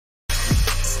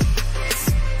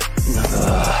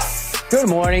Good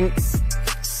morning,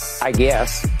 I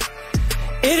guess.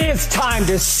 It is time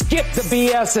to skip the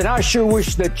BS, and I sure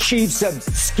wish the Chiefs had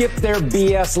skipped their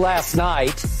BS last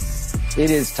night. It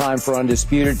is time for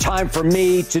Undisputed. Time for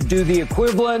me to do the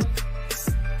equivalent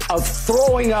of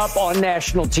throwing up on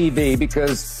national TV,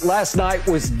 because last night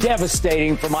was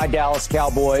devastating for my Dallas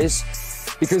Cowboys,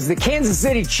 because the Kansas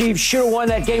City Chiefs should have won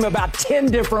that game about 10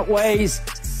 different ways.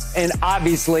 And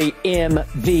obviously,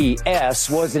 MVS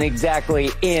wasn't exactly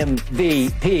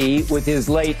MVP with his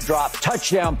late drop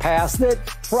touchdown pass that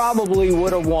probably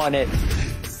would have won it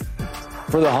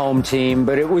for the home team.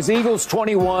 But it was Eagles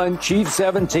 21, Chiefs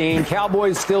 17.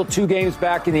 Cowboys still 2 games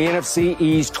back in the NFC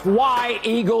East. Why,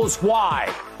 Eagles? Why?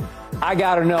 I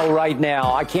got to know right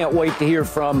now. I can't wait to hear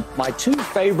from my 2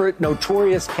 favorite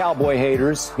notorious Cowboy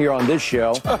haters here on this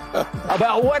show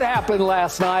about what happened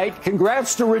last night.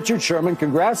 Congrats to Richard Sherman.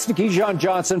 Congrats to Keyshawn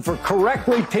Johnson for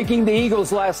correctly picking the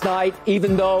Eagles last night,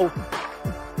 even though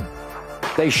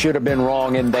they should have been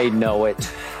wrong and they know it.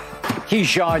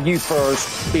 Keyshawn, you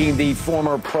first, being the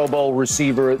former Pro Bowl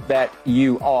receiver that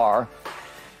you are.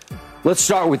 Let's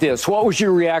start with this. What was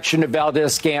your reaction to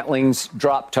Valdez-Scantling's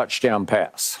drop touchdown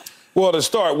pass? Well, to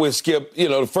start with, Skip,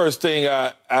 the first thing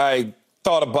I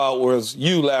thought about was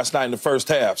you last night in the first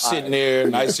half, sitting there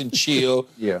nice and chill,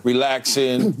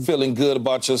 relaxing, feeling good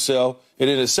about yourself. And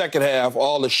in the second half,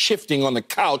 all the shifting on the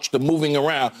couch, the moving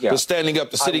around, the standing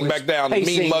up, the sitting back down, the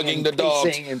mean-mugging the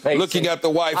dogs, looking at the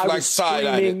wife like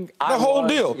side-eyeing. The whole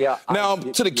deal. Yeah, now,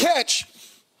 to the catch,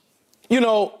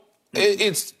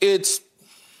 it's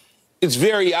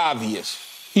very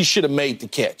obvious. He should have made the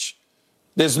catch.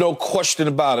 There's no question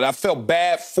about it. I felt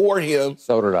bad for him.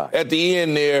 So did I. At the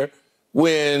end there,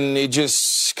 when it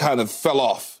just kind of fell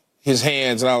off his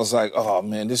hands, and I was like, oh,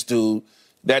 man, this dude,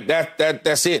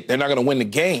 that's it. They're not going to win the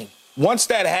game. Once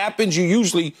that happens, you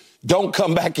usually don't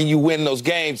come back and you win those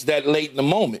games that late in the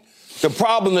moment. The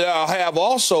problem that I'll have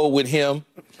also with him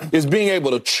is being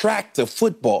able to track the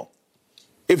football.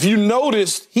 If you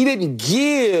notice, he didn't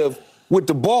give with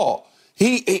the ball.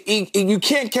 You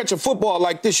can't catch a football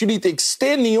like this. You need to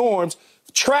extend the arms,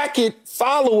 track it,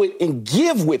 follow it, and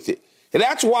give with it. And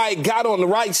that's why it got on the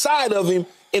right side of him,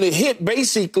 and it hit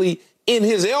basically in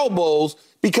his elbows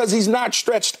because he's not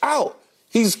stretched out.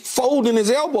 He's folding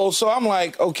his elbows. So I'm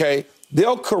like, okay,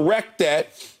 they'll correct that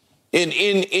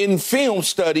in film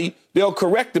study. They'll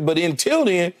correct it. But until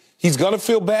then, he's going to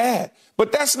feel bad.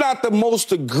 But that's not the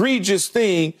most egregious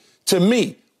thing to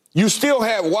me. You still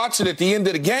have Watson at the end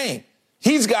of the game.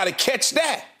 He's got to catch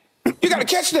that. You got to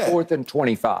catch that. 4th and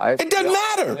 25. It doesn't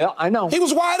matter. Yeah, I know. He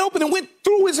was wide open and went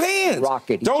through his hands.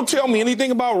 Rocket. Don't tell me anything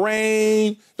about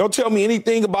rain. Don't tell me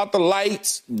anything about the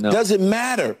lights. No. Doesn't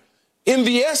matter.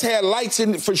 MVS had lights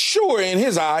in for sure in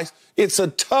his eyes. It's a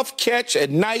tough catch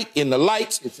at night in the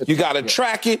lights. You got to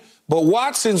track it. But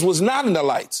Watson's was not in the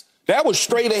lights. That was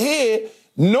straight ahead,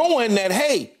 knowing that,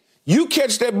 hey, you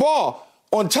catch that ball.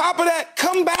 On top of that,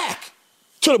 come back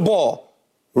to the ball.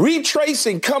 Retrace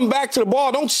and come back to the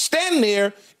ball. Don't stand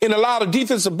there and allow the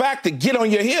defensive back to get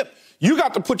on your hip. You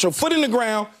got to put your foot in the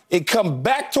ground and come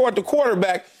back toward the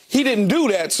quarterback. He didn't do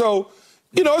that. So,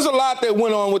 there's a lot that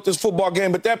went on with this football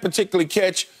game, but that particular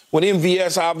catch with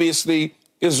MVS obviously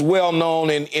is well known,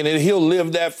 and he'll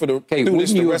live that for the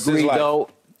rest of his life. Though,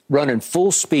 running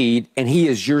full speed, and he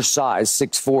is your size,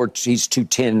 6'4", he's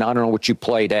 210. I don't know what you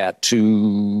played at.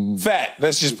 Fat.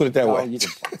 Let's just put it that way. You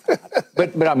didn't play that.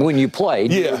 But I mean, when you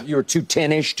played, you were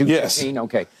 210-ish, 215. Yes.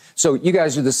 Okay. So you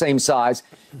guys are the same size.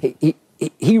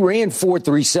 He ran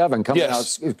 4.37 coming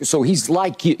out. So he's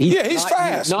like you. He's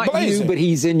fast. Not you, but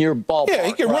he's in your ballpark. Yeah,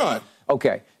 he can run.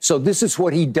 Okay. So this is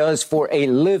what he does for a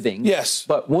living. Yes.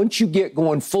 But once you get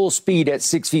going full speed at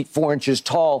 6 feet 4 inches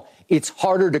tall, it's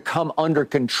harder to come under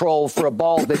control for a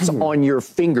ball that's on your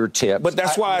fingertips. But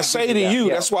that's why I say to you,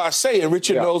 that's why I say, and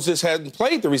Richard knows this, hasn't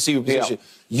played the receiver position.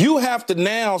 You have to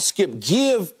now, Skip,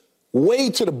 give way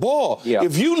to the ball.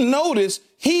 If you notice,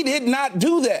 he did not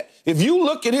do that. If you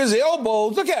look at his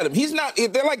elbows, look at him. He's not,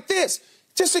 they're like this.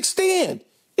 Just extend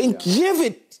and give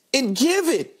it and give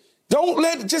it. Don't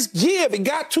let it just give. It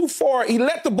got too far. He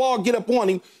let the ball get up on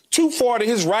him too far to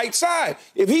his right side.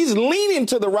 If he's leaning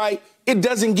to the right, it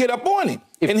doesn't get up on him.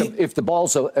 If the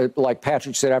ball's, like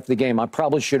Patrick said after the game, I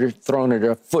probably should have thrown it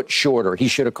a foot shorter. He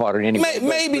should have caught it anyway.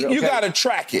 Maybe you got to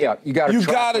track it. Yeah, you got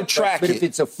to track it. But if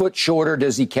it's a foot shorter,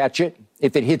 does he catch it?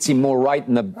 If it hits him more right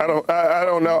in the... I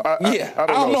don't know. I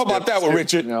don't know about that one,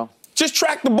 Richard. Just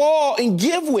track the ball and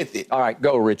give with it. All right,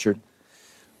 go, Richard.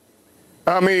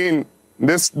 I mean,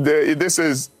 this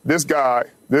guy,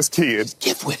 this kid,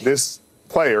 this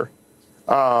player,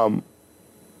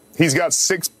 he's got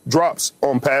 6 drops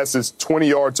on passes 20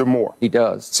 yards or more. He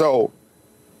does. So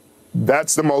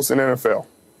That's the most in NFL.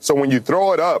 So when you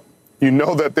throw it up, you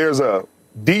know that there's a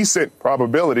decent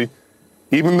probability,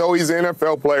 even though he's an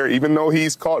NFL player, even though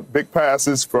he's caught big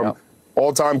passes from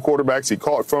all-time quarterbacks, he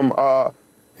caught from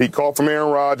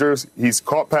Aaron Rodgers, he's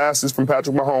caught passes from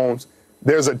Patrick Mahomes,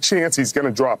 there's a chance he's going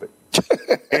to drop it.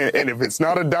 and if it's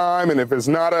not a dime, and if it's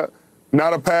not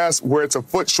a pass where it's a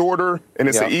foot shorter and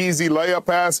it's an easy layup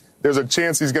pass, there's a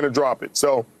chance he's going to drop it.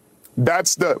 So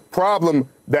that's the problem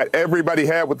that everybody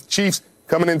had with the Chiefs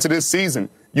coming into this season.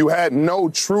 You had no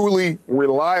truly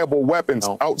reliable weapons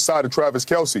outside of Travis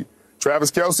Kelce.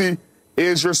 Travis Kelce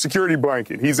is your security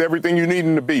blanket. He's everything you need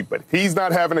him to be. But if he's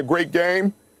not having a great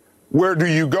game, where do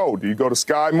you go? Do you go to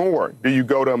Sky Moore? Do you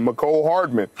go to McCole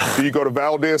Hardman? Do you go to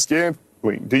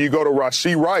Valdez-Scantling? Do you go to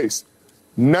Rashee Rice?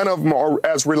 None of them are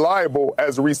as reliable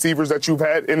as the receivers that you've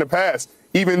had in the past.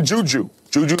 Even Juju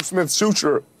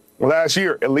Smith-Schuster last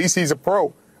year, at least he's a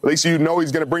pro. At least you know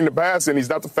he's going to bring the pass in. He's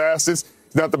not the fastest,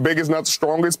 he's not the biggest, not the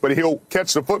strongest, but he'll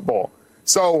catch the football.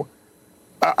 So,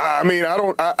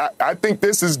 I think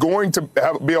this is going to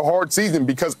be a hard season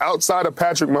because outside of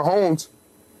Patrick Mahomes,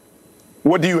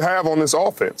 what do you have on this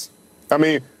offense? I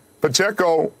mean,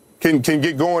 Pacheco can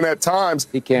get going at times,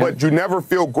 but you never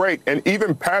feel great. And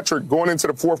even Patrick going into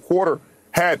the fourth quarter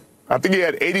I think he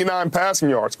had 89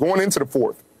 passing yards going into the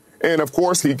fourth. And of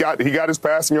course, he got his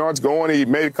passing yards going. He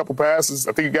made a couple passes.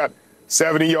 I think he got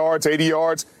 70 yards, 80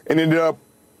 yards, and ended up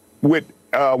with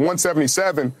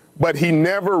 177. But he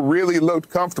never really looked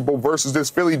comfortable versus this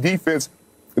Philly defense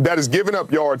that is giving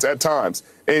up yards at times.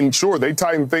 And sure, they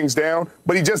tighten things down,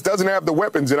 but he just doesn't have the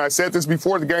weapons. And I said this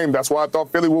before the game. That's why I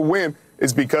thought Philly would win,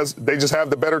 is because they just have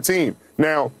the better team.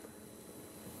 Now,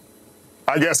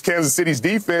 I guess Kansas City's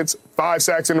defense, 5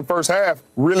 sacks in the first half,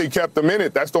 really kept them in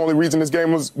it. That's the only reason this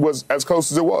game was as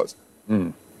close as it was.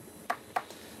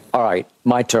 All right,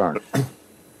 my turn.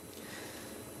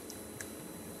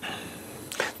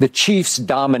 The Chiefs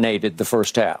dominated the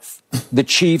first half. The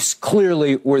Chiefs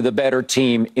clearly were the better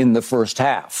team in the first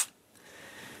half.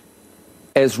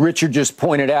 As Richard just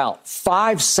pointed out,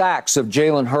 5 sacks of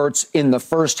Jalen Hurts in the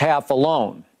first half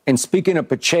alone. And speaking of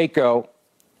Pacheco,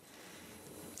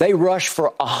 they rushed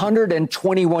for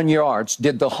 121 yards,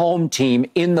 did the home team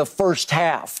in the first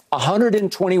half.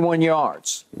 121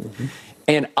 yards.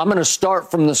 And I'm going to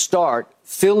start from the start.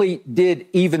 Philly did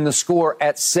even the score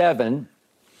at 7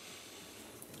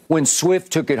 when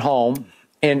Swift took it home.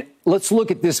 And let's look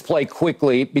at this play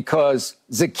quickly because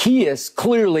Zacchaeus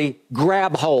clearly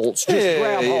grab holes. Just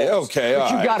grab holes. Okay,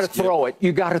 but you got to throw it.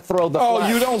 You got to throw the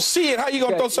flag. You don't see it. How you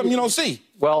going to throw something you don't see?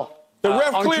 Well, the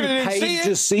ref clearly didn't see it.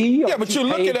 To see? Yeah, but you're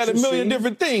looking at a million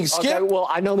different things, Skip. Okay, well,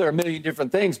 I know there are a million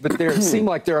different things, but it seems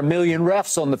like there are a million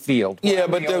refs on the field. Yeah,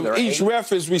 but each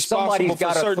ref is responsible for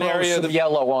a certain area of the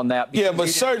yellow on that. Yeah, but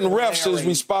certain refs is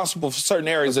responsible for certain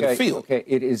areas of the field. Okay,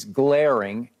 it is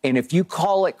glaring, and if you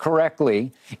call it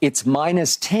correctly, it's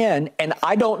 -10, and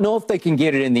I don't know if they can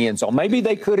get it in the end zone. Maybe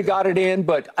they could have got it in,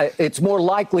 but it's more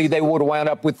likely they would have wound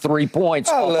up with 3 points.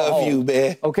 I love you,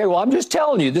 man. Okay, well, I'm just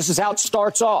telling you, this is how it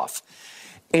starts off.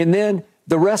 And then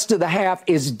the rest of the half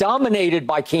is dominated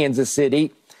by Kansas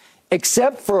City,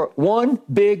 except for one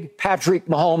big Patrick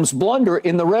Mahomes blunder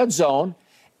in the red zone.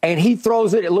 And he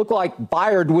throws it. It looked like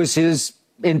Byard was his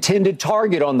intended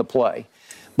target on the play.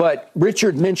 But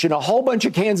Richard mentioned a whole bunch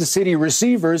of Kansas City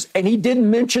receivers, and he didn't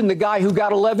mention the guy who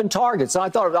got 11 targets. And I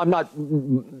thought, I'm not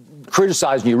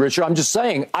criticizing you, Richard. I'm just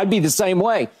saying I'd be the same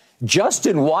way.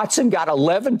 Justin Watson got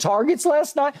 11 targets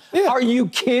last night? Yeah. Are you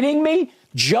kidding me?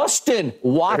 Justin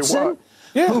Watson,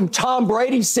 whom Tom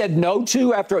Brady said no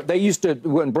to after they used to,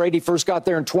 when Brady first got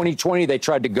there in 2020, they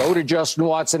tried to go to Justin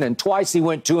Watson, and twice he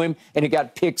went to him and he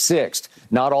got pick-sixed.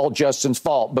 Not all Justin's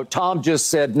fault, but Tom just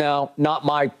said, no, not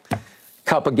my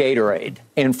cup of Gatorade.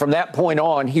 And from that point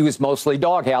on, he was mostly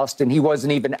doghoused, and he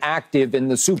wasn't even active in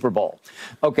the Super Bowl.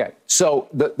 Okay, so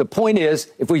the point is,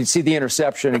 if we can see the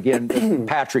interception again that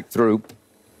Patrick threw,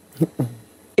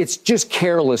 it's just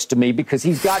careless to me because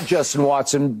he's got Justin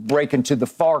Watson breaking to the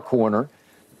far corner,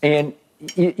 and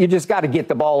you just got to get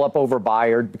the ball up over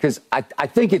Byard because I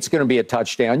think it's going to be a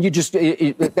touchdown. You just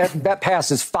that pass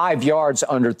is 5 yards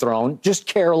underthrown, just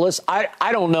careless.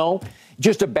 I don't know,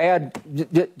 just a bad.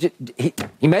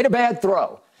 He made a bad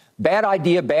throw, bad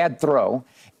idea, bad throw,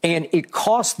 and it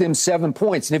cost them 7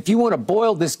 points. And if you want to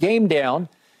boil this game down,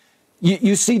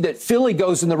 you see that Philly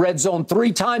goes in the red zone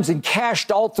 3 times and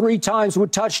cashed all 3 times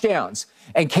with touchdowns.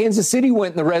 And Kansas City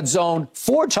went in the red zone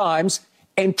 4 times,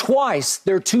 and twice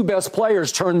their 2 best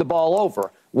players turned the ball over.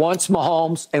 Once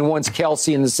Mahomes and once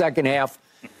Kelce in the second half.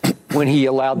 when he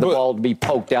allowed the ball to be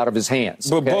poked out of his hands.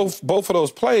 But both of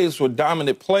those plays were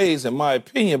dominant plays, in my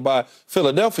opinion, by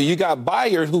Philadelphia. You got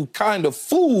Byard, who kind of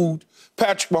fooled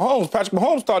Patrick Mahomes. Patrick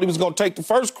Mahomes thought he was going to take the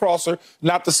first crosser,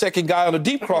 not the second guy on the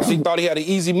deep crosser. He thought he had an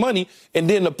easy money. And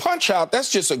then the punch out,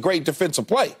 that's just a great defensive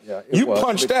play. Yeah, you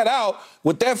punch that out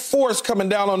with that force coming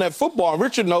down on that football. And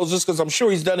Richard knows this because I'm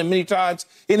sure he's done it many times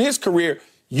in his career.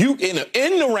 You in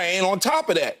the rain on top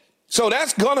of that. So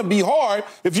that's going to be hard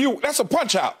that's a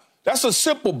punch out. That's a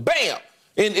simple bam.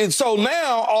 And so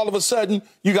now, all of a sudden,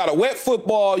 you got a wet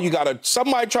football, you got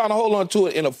somebody trying to hold on to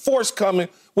it, and a force coming.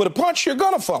 With a punch, you're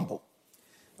going to fumble.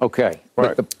 Okay.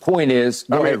 Right. But the point is,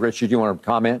 go ahead, Richard, you want to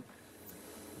comment?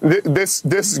 This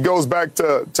goes back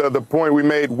to the point we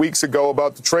made weeks ago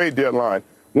about the trade deadline.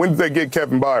 When did they get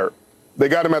Kevin Byard? They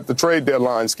got him at the trade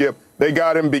deadline, Skip. They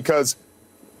got him because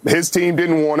his team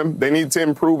didn't want him. They needed to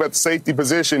improve at the safety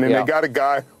position, and they got a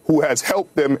guy who has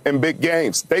helped them in big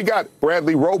games. They got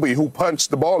Bradley Roby, who punched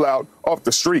the ball out off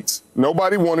the streets.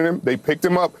 Nobody wanted him. They picked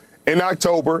him up in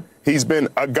October. He's been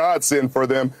a godsend for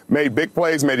them, made big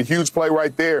plays, made a huge play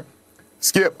right there.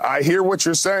 Skip, I hear what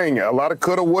you're saying. A lot of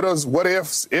coulda, wouldas, what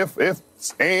ifs,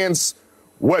 ands,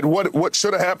 what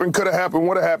should have happened, could have happened,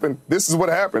 would have happened. This is what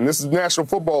happened. This is the National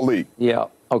Football League. Yeah.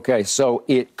 Okay, so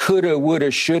it coulda, woulda,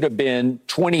 should have been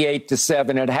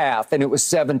 28-7 at half, and it was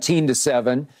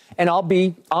 17-7. And I'll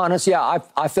be honest,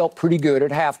 I felt pretty good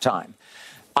at halftime.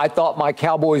 I thought my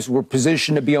Cowboys were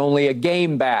positioned to be only a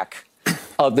game back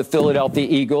of the Philadelphia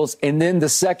Eagles. And then the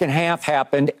second half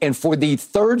happened, and for the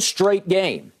third straight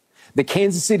game, the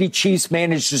Kansas City Chiefs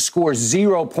managed to score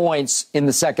 0 points in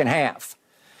the second half.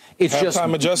 It's just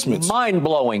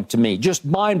mind-blowing to me, just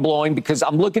mind-blowing, because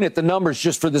I'm looking at the numbers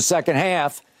just for the second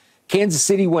half. Kansas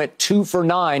City went 2 for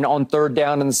 9 on third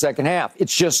down in the second half.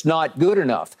 It's just not good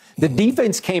enough. The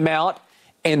defense came out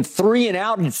and 3 and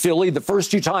out in Philly the first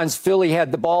 2 times Philly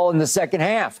had the ball in the second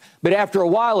half. But after a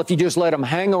while, if you just let them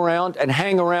hang around and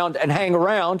hang around and hang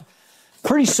around,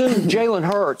 pretty soon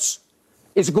Jalen Hurts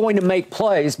is going to make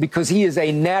plays because he is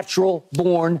a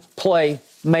natural-born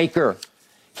playmaker.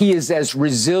 He is as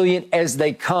resilient as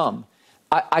they come.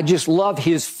 I just love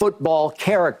his football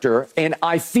character, and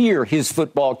I fear his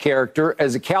football character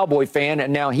as a Cowboy fan,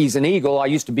 and now he's an Eagle. I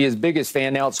used to be his biggest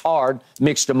fan. Now it's hard,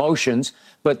 mixed emotions.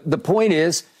 But the point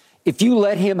is, if you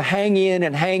let him hang in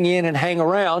and hang in and hang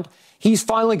around, he's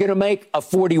finally going to make a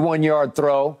 41-yard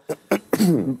throw.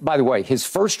 By the way, his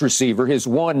first receiver,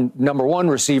 number one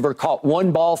receiver, caught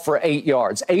 1 ball for 8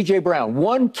 yards. A.J. Brown,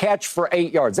 1 catch for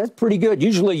 8 yards. That's pretty good.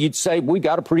 Usually you'd say we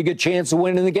got a pretty good chance of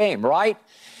winning the game, right?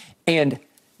 And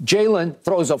Jalen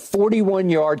throws a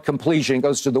 41-yard completion,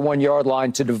 goes to the 1-yard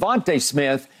line to Devontae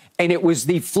Smith, and it was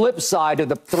the flip side of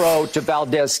the throw to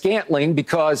Valdez-Scantling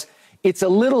because it's a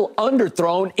little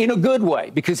underthrown in a good way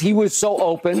because he was so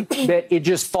open that it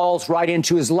just falls right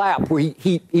into his lap where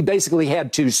he basically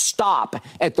had to stop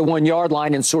at the 1-yard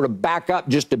line and sort of back up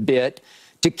just a bit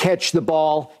to catch the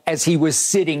ball as he was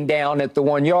sitting down at the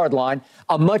 1-yard line.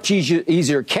 A much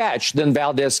easier catch than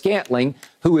Valdez-Scantling,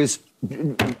 who is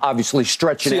obviously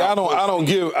stretching out. I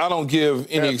don't give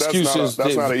any excuses.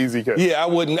 That's not an easy catch. Yeah, I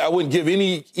wouldn't give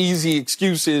any easy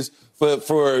excuses for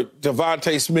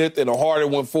Devontae Smith and a harder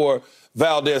one for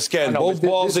Valdez-Scantling. Both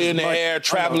balls are in the air,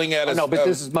 traveling at us. No, but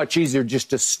this is much easier just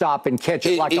to stop and catch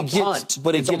it like a punt.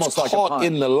 But it gets caught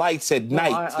in the lights at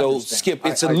night, though, Skip.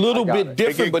 It's a little bit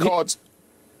different. But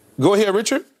go ahead,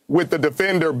 Richard. With the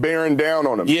defender bearing down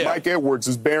on him. Yeah. Mike Edwards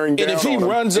is bearing down on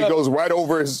him. It goes right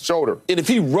over his shoulder. And if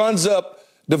he runs up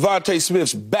Devontae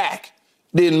Smith's back,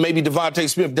 then maybe Devontae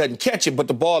Smith doesn't catch it, but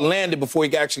the ball landed before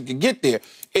he actually could get there.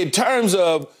 In terms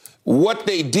of what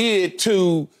they did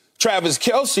to Travis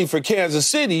Kelce for Kansas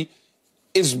City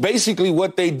is basically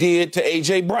what they did to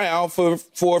A.J. Brown for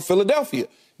Philadelphia.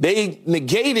 They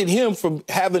negated him from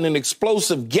having an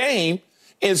explosive game.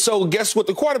 And so guess what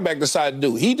the quarterback decided to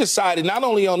do? He decided not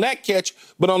only on that catch,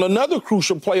 but on another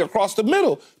crucial play across the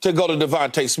middle to go to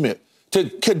Devontae Smith, to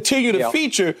continue to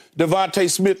feature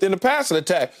Devontae Smith in the passing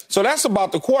attack. So that's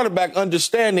about the quarterback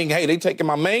understanding, hey, they taking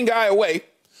my main guy away.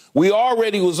 We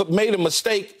already made a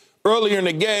mistake earlier in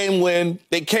the game when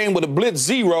they came with a blitz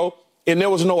 0 and there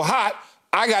was no hot.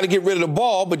 I got to get rid of the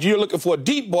ball, but you're looking for a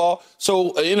deep ball.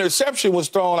 So an interception was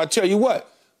thrown. I tell you what.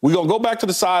 We're going to go back to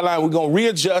the sideline. We're going to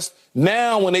readjust.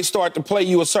 Now, when they start to play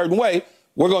you a certain way,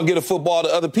 we're going to get a football to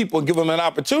other people and give them an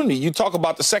opportunity. You talk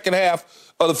about the second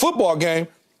half of the football game.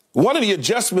 One of the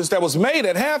adjustments that was made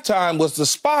at halftime was the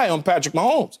spy on Patrick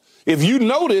Mahomes. If you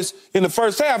notice, in the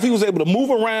first half, he was able to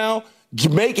move around,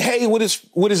 make hay with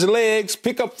his legs,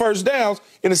 pick up first downs.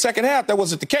 In the second half, that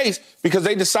wasn't the case because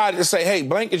they decided to say, hey,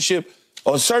 Blankenship,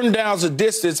 on certain downs of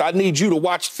distance, I need you to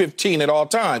watch 15 at all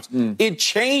times. It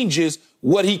changes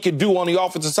what he could do on the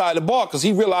offensive side of the ball because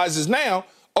he realizes now,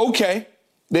 okay,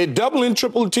 they're doubling,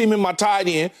 triple teaming my tight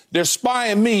end. They're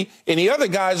spying me, and the other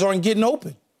guys aren't getting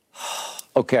open.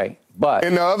 Okay, but...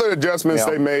 And the other adjustments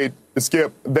they made,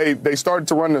 Skip, they started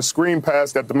to run the screen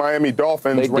pass that the Miami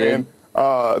Dolphins ran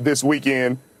this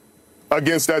weekend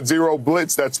against that zero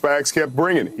blitz that Spags kept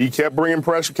bringing. He kept bringing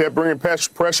pressure,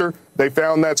 pressure. They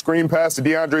found that screen pass to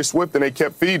DeAndre Swift, and they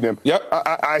kept feeding him. Yep.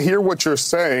 I hear what you're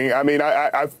saying. I mean,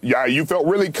 you felt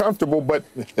really comfortable, but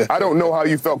I don't know how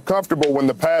you felt comfortable when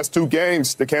the past two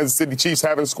games, the Kansas City Chiefs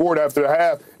haven't scored after the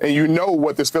half, and you know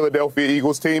what this Philadelphia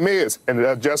Eagles team is and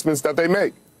the adjustments that they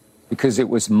make. Because it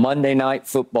was Monday Night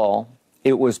Football.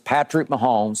 It was Patrick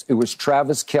Mahomes. It was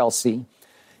Travis Kelce.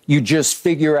 You just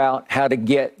figure out how to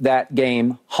get that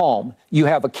game home. You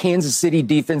have a Kansas City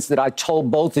defense that I told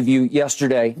both of you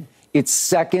yesterday. It's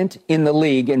second in the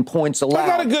league in points allowed. They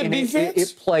got a good defense.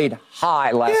 It played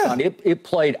high last night. It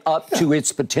played up to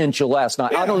its potential last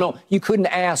night. I don't know. You couldn't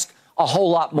ask a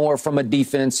whole lot more from a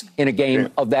defense in a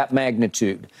game of that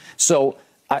magnitude. So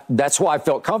that's why I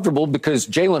felt comfortable, because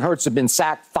Jalen Hurts had been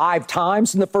sacked 5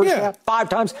 times in the first half. 5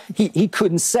 times. He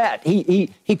couldn't set.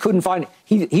 He couldn't find.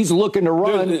 He's looking to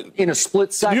run in a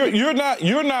split second.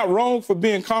 You're not wrong for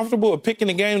being comfortable or picking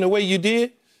the game the way you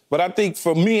did. But I think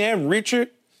for me and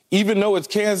Richard, even though it's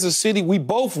Kansas City, we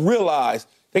both realize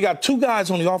they got 2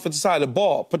 guys on the offensive side of the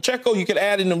ball. Pacheco, you could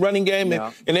add in the running game,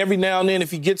 and every now and then,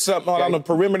 if he gets something on the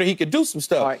perimeter, he could do some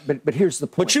stuff. All right, but here's the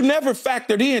point. But you never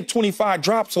factored in 25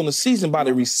 drops on the season by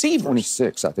the receivers.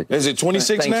 26, I think. Is it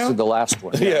 26 now? Thanks to the last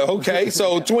one. Yeah, okay.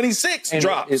 So 26 and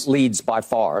drops. It leads by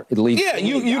far. It leads. Yeah,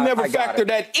 you never factored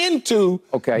that into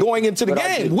going into the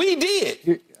game. We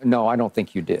did. No, I don't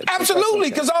think you did. Absolutely,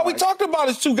 because all we talked about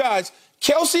is 2 guys,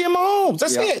 Kelce and Mahomes.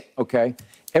 That's it. Okay.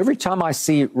 Every time I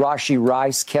see Rashee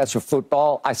Rice catch a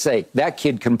football, I say, that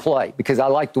kid can play, because I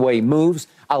like the way he moves.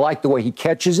 I like the way he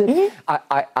catches it.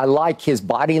 I like his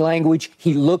body language.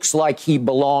 He looks like he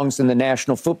belongs in the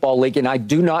National Football League, and I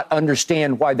do not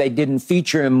understand why they didn't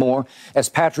feature him more. As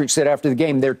Patrick said after the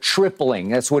game, they're tripling.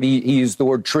 That's what he used, the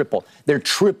word triple. They're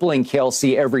tripling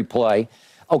Kelce every play.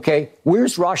 Okay,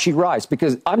 where's Rashee Rice?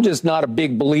 Because I'm just not a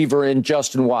big believer in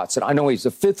Justin Watson. I know he's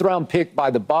a 5th-round pick by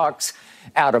the Bucs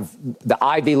out of the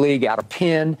Ivy League, out of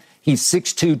Penn. He's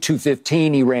 6'2",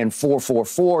 215. He ran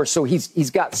 4.44. So he's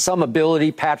got some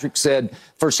ability. Patrick said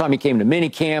first time he came to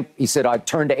minicamp, he said, I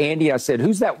turned to Andy. I said,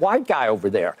 who's that white guy over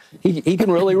there? He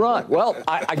can really run. Well,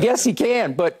 I guess he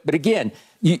can. But again,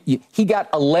 he got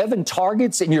 11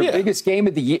 targets in your biggest game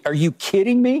of the year. Are you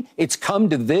kidding me? It's come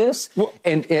to this. Well,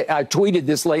 and I tweeted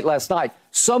this late last night.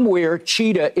 Somewhere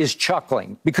Cheetah is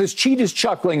chuckling, because Cheetah's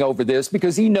chuckling over this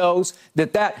because he knows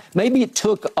that maybe it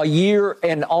took a year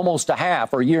and almost a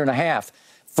half, or a year and a half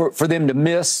for them to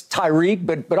miss Tyreek.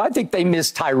 But I think they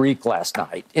missed Tyreek last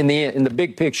night in the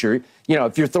big picture. You know,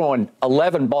 if you're throwing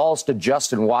 11 balls to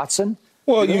Justin Watson.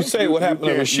 Well, you say what happened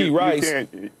to Rashee Rice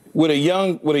with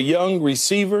a young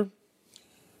receiver.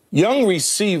 Young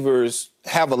receivers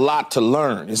have a lot to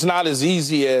learn. It's not as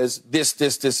easy as this,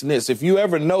 and this. If you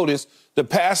ever notice, the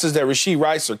passes that Rashee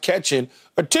Rice are catching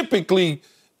are typically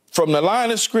from the line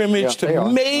of scrimmage to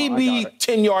maybe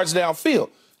 10 yards downfield,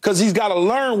 because he's got to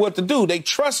learn what to do. They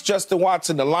trust Justin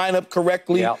Watson to line up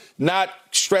correctly, not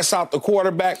stress out the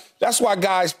quarterback. That's why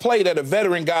guys play that are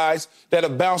veteran guys that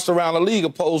have bounced around the league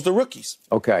opposed to rookies.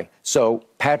 Okay, so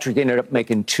Patrick ended up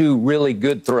making 2 really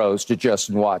good throws to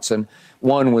Justin Watson.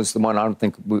 One was the one, I don't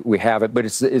think we have it, but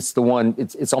it's the one,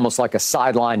 it's almost like a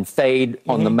sideline fade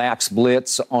on the max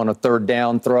blitz on a 3rd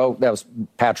down throw. That was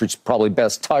Patrick's probably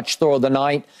best touch throw of the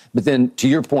night. But then, to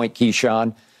your point,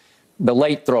 Keyshawn, the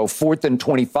late throw, 4th and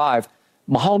 25,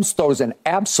 Mahomes throws an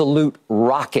absolute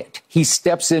rocket. He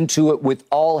steps into it with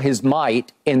all his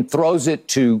might and throws it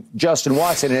to Justin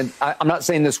Watson. And I'm not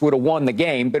saying this would have won the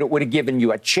game, but it would have given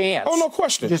you a chance. Oh, no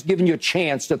question. Just giving you a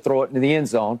chance to throw it into the end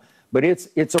zone. But it's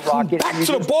a rocket. Back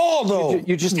to the ball, though.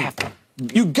 You just have to.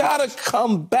 You got to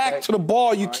come back to the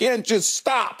ball. You can't just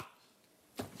stop.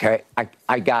 Okay,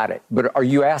 I got it. But are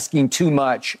you asking too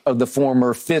much of the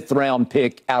former 5th-round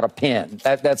pick out of Penn?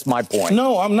 That's my point.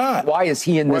 No, I'm not. Why is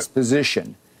he in this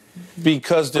position?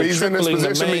 Because they're he's in this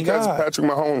position because Patrick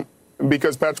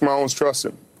Mahomes trusts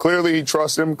him. Clearly, he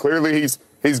trusts him. Clearly,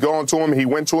 he's gone to him. He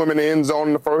went to him in the end zone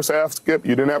in the first half, Skip.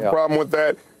 You didn't have a problem with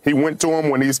that. He went to him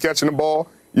when he's catching the ball.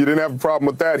 You didn't have a problem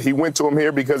with that. He went to him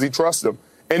here because he trusts him.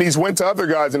 And he's went to other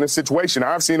guys in this situation.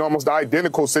 I've seen almost the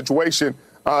identical situation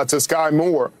to Sky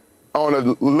Moore on a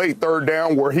late 3rd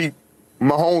down where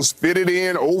Mahomes fitted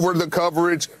in over the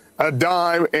coverage, a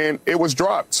dime, and it was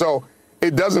dropped. So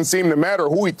it doesn't seem to matter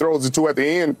who he throws it to at the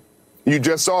end. You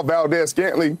just saw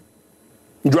Valdez-Scantling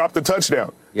drop the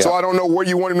touchdown. Yeah. So I don't know where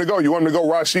you want him to go. You want him to go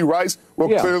Rashee Rice? Well,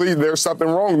 clearly there's something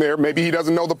wrong there. Maybe he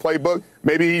doesn't know the playbook.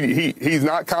 Maybe he's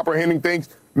not comprehending things.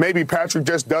 Maybe Patrick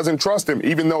just doesn't trust him,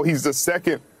 even though he's the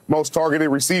second most targeted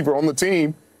receiver on the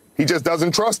team. He just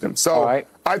doesn't trust him. So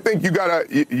I think you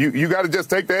gotta just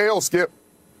take the L, Skip.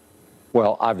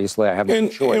 Well, obviously I have no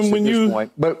choice at this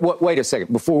point. But wait a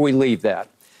second. Before we leave that,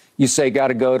 you say got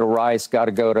to go to Rice, got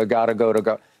to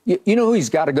go. You know who he's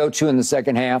got to go to in the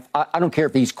second half? I don't care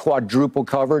if he's quadruple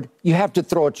covered. You have to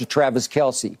throw it to Travis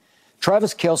Kelce.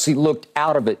 Travis Kelce looked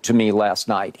out of it to me last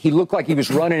night. He looked like he was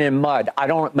running in mud. I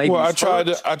tried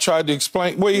to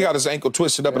explain. Well, he got his ankle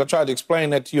twisted up, but I tried to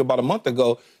explain that to you about a month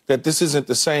ago, that this isn't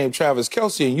the same Travis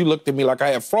Kelce, and you looked at me like I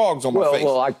had frogs on my face.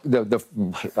 Well,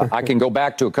 I can go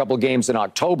back to a couple of games in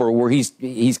October where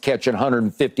he's catching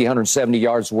 150, 170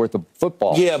 yards worth of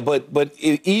football. Yeah, but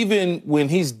even when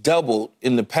he's doubled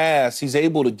in the past, he's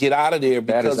able to get out of there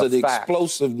because of the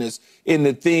explosiveness in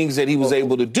the things that he was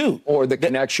able to do. Or the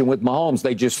connection with Mahomes,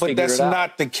 they just figured it out. But that's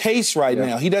not the case right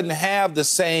now. He doesn't have the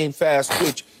same fast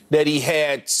twitch that he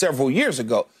had several years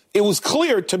ago. It was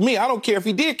clear to me. I don't care if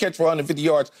he did catch for 150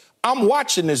 yards. I'm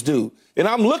watching this dude, and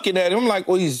I'm looking at him. I'm like,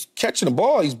 well, he's catching the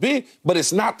ball. He's big, but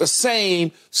it's not the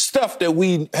same stuff that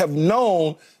we have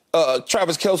known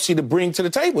Travis Kelce to bring to the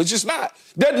table. It's just not.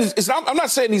 I'm not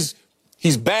saying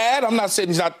he's bad. I'm not saying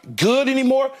he's not good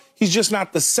anymore. He's just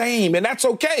not the same, and that's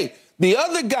okay. The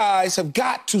other guys have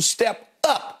got to step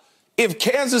up. If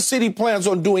Kansas City plans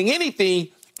on doing anything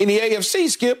in the AFC,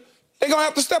 Skip, they're going to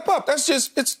have to step up. That's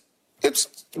just, it's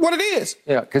what it is.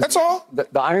 Yeah, that's all. The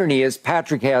irony is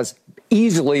Patrick has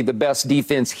easily the best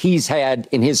defense he's had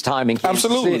in his time in Kansas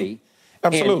City.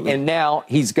 Absolutely. And now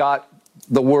he's got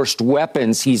the worst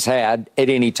weapons he's had at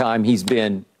any time he's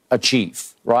been a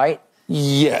Chief, right?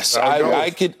 Yes,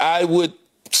 I would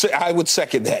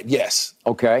second that. Yes.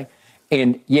 Okay.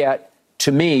 And yet,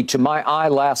 to me, to my eye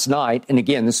last night, and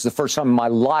again, this is the first time in my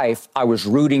life I was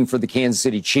rooting for the Kansas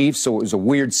City Chiefs, so it was a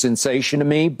weird sensation to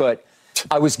me, but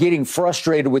I was getting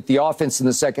frustrated with the offense in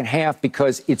the second half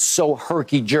because it's so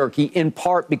herky-jerky, in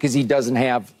part because he doesn't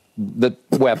have the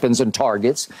weapons and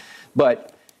targets.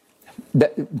 But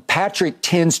Patrick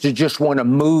tends to just want to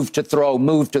move to throw,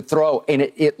 and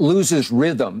it loses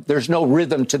rhythm. There's no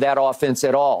rhythm to that offense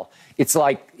at all. It's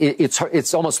like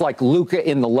it's almost like Luka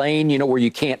in the lane, you know, where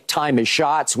you can't time his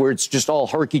shots, where it's just all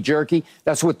herky-jerky.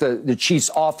 That's what the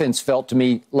Chiefs' offense felt to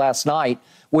me last night,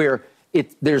 where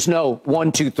there's no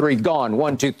 1, 2, 3, gone,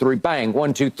 1, 2, 3, bang,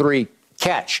 1, 2, 3,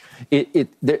 catch.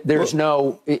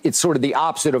 It's sort of the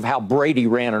opposite of how Brady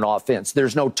ran an offense.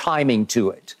 There's no timing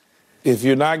to it. If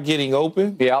you're not getting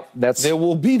open, there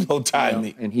will be no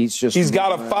timing. And he's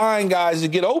got to find guys to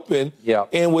get open. Yeah.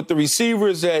 And with the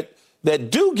receivers that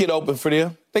do get open for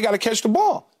them, they got to catch the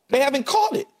ball. They haven't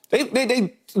caught it.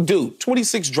 They do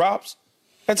 26 drops.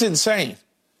 That's insane.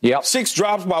 Yep. 6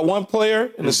 drops by one player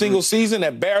in a single season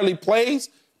that barely plays.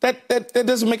 That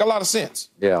doesn't make a lot of sense.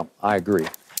 Yeah, I agree.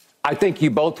 I think you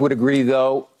both would agree,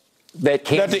 though, that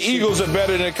the Eagles are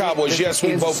better than the Cowboys. Yes,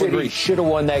 we both agree. Should have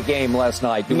won that game last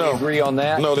night. Do we agree on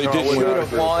that? No, they didn't.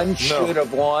 Should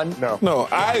have won. No,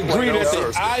 I agree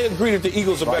that the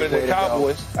Eagles are better than the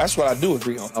Cowboys. That's what I do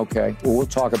agree on. Okay. Well, we'll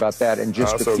talk about that in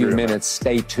just a few minutes.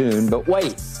 Stay tuned. But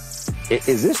wait,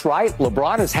 is this right?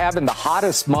 LeBron is having the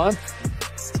hottest month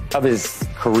of his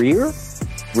career?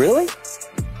 Really?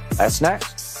 That's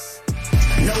next.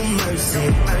 No mercy,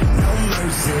 no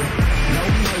mercy, no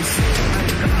mercy.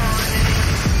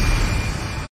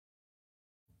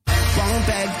 Won't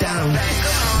back down.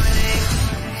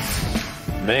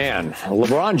 Man,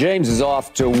 LeBron James is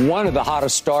off to one of the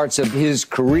hottest starts of his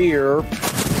career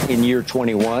in year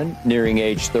 21, nearing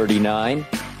age 39.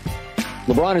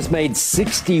 LeBron has made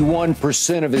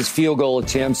 61% of his field goal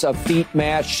attempts, a feat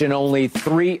matched in only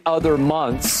 3 other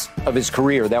months of his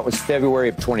career. That was February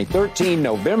of 2013,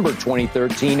 November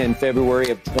 2013, and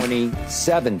February of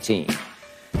 2017.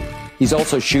 He's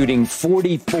also shooting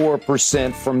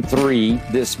 44% from 3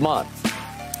 this month.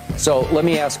 So let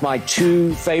me ask my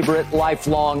 2 favorite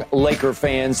lifelong Laker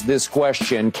fans this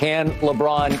question. Can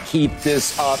LeBron keep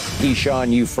this up?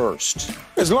 Keyshawn, you first.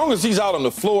 As long as he's out on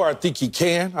the floor, I think he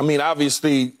can. I mean,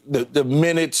 obviously, the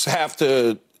minutes have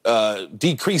to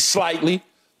decrease slightly.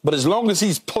 But as long as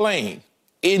he's playing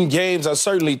in games, I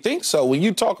certainly think so. When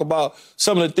you talk about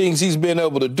some of the things he's been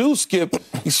able to do, Skip,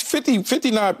 he's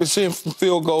 59% from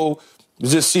field goal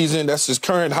this season. That's his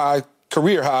current high,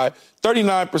 career high.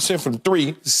 39% from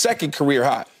 3, second career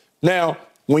high. Now,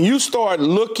 when you start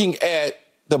looking at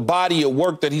the body of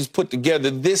work that he's put together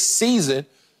this season,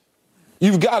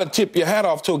 you've got to tip your hat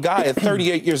off to a guy at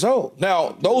 38 years old.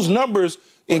 Now, those numbers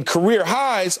in career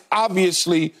highs,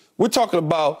 obviously, we're talking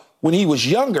about when he was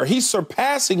younger. He's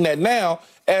surpassing that now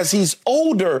as he's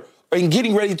older and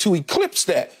getting ready to eclipse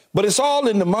that. But it's all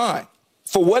in the mind.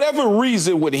 For whatever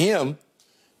reason with him,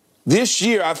 this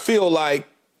year I feel like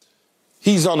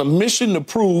he's on a mission to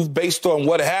prove based on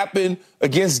what happened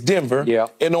against Denver. Yeah.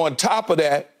 And on top of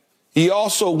that, he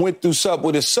also went through something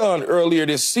with his son earlier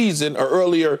this season or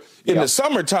earlier in the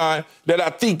summertime that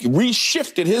I think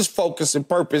reshifted his focus and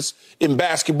purpose in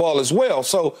basketball as well.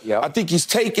 So I think he's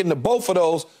taken to both of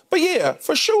those. But, yeah,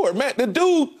 for sure, man, the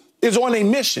dude is on a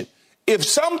mission. If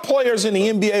some players in the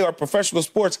NBA or professional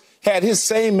sports had his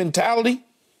same mentality,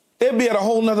 they'd be at a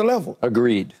whole nother level.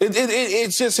 Agreed.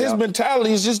 It's just his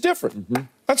mentality is just different. Mm-hmm.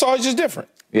 That's all. It's just different.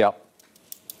 Yeah.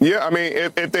 Yeah, I mean,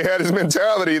 if they had his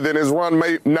mentality, then his run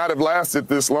may not have lasted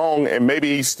this long, and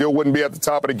maybe he still wouldn't be at the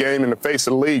top of the game in the face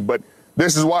of the league. But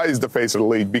this is why he's the face of the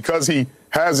league, because he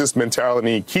has this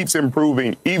mentality. He keeps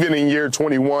improving, even in year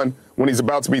 21, when he's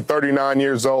about to be 39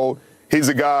 years old. He's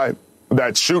a guy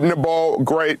that's shooting the ball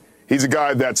great. He's a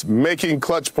guy that's making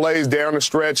clutch plays down the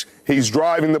stretch. He's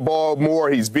driving the ball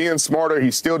more. He's being smarter.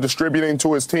 He's still distributing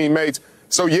to his teammates.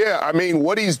 So, yeah, I mean,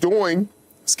 what he's doing,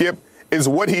 Skip, is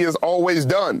what he has always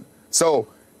done. So,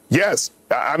 yes,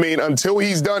 I mean, until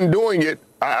he's done doing it,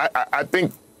 I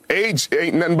think age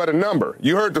ain't nothing but a number.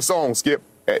 You heard the song, Skip.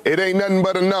 It ain't nothing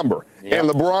but a number. Yep. And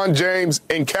LeBron James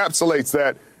encapsulates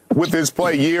that with his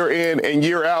play year in and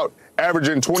year out,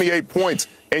 averaging 28 points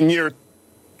in year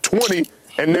 20,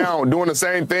 and now doing the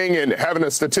same thing and having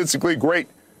a statistically great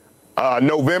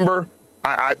November.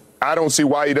 I don't see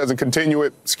why he doesn't continue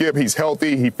it, Skip. He's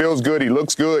healthy. He feels good. He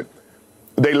looks good.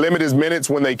 They limit his minutes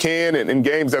when they can and in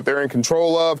games that they're in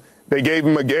control of. They gave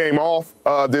him a game off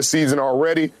this season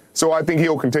already, so I think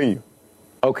he'll continue.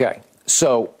 Okay,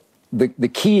 so the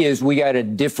key is we got to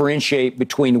differentiate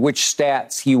between which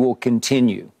stats he will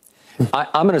continue.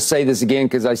 I'm going to say this again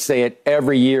because I say it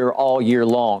every year, all year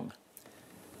long.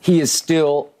 He is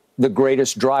still the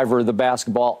greatest driver of the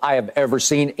basketball I have ever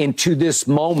seen, and to this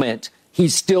moment,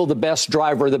 he's still the best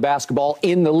driver of the basketball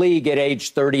in the league at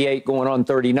age 38 going on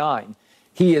 39.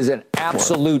 He is an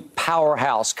absolute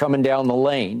powerhouse coming down the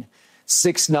lane.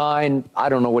 6'9", I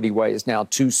don't know what he weighs now,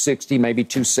 260, maybe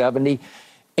 270.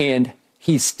 And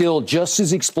he's still just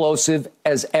as explosive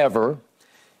as ever.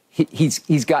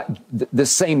 He's got the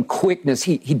same quickness.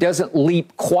 He doesn't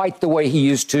leap quite the way he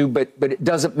used to, but it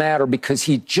doesn't matter because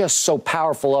he's just so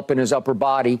powerful up in his upper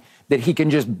body that he can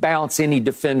just bounce any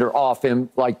defender off him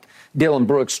like Dylan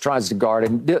Brooks tries to guard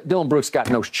him. Dylan Brooks got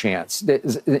no chance.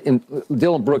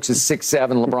 Dylan Brooks is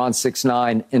 6'7", LeBron's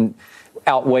 6'9", and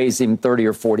outweighs him 30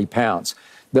 or 40 pounds.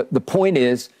 The point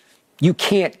is, you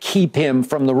can't keep him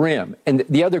from the rim. And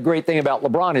the other great thing about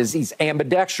LeBron is he's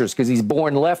ambidextrous because he's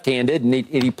born left-handed and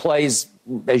he plays,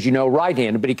 as you know,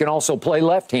 right-handed, but he can also play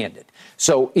left-handed.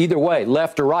 So either way,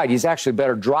 left or right, he's actually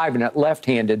better driving it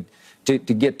left-handed to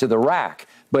get to the rack.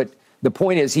 But the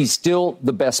point is he's still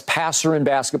the best passer in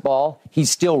basketball. He's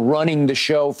still running the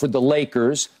show for the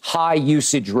Lakers, high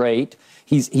usage rate.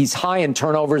 He's high in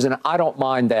turnovers, and I don't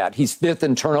mind that. He's fifth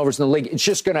in turnovers in the league. It's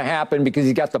just going to happen because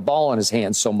he's got the ball in his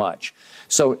hands so much.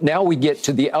 So now we get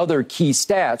to the other key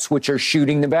stats, which are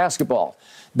shooting the basketball.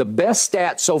 The best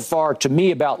stat so far to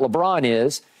me about LeBron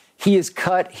is he has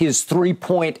cut his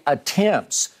three-point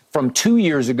attempts from 2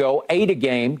 years ago, 8 a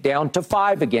game, down to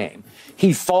 5 a game.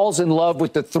 He falls in love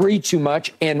with the three too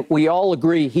much, and we all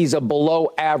agree he's a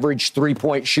below-average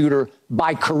three-point shooter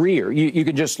by career. You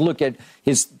can just look at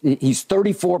he's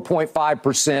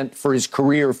 34.5% for his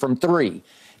career from three.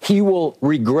 He will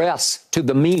regress to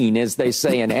the mean, as they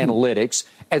say in analytics.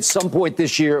 At some point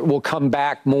this year, it will come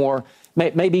back more.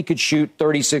 Maybe he could shoot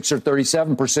 36 or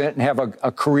 37% and have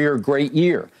a career great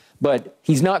year. But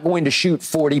he's not going to shoot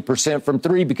 40% from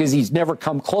three because he's never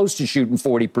come close to shooting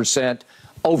 40%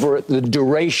 over the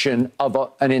duration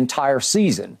of an entire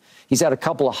season. He's had a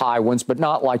couple of high ones, but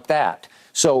not like that.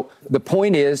 So the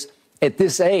point is, at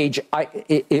this age,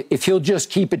 if he'll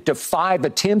just keep it to 5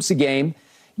 attempts a game,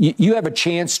 you have a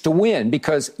chance to win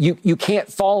because you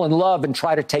can't fall in love and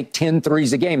try to take 10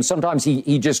 threes a game. Sometimes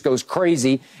he just goes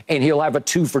crazy and he'll have a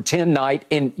 2 for 10 night,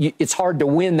 and it's hard to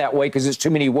win that way because there's too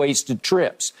many wasted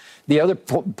trips. The other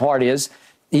part is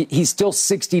he's still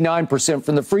 69%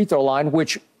 from the free throw line,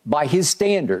 which by his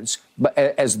standards,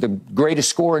 as the greatest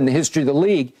scorer in the history of the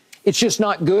league, it's just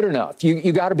not good enough.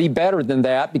 You got to be better than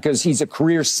that because he's a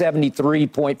career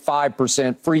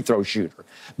 73.5% free throw shooter.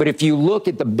 But if you look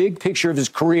at the big picture of his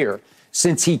career,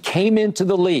 since he came into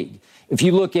the league, if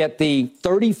you look at the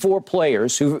 34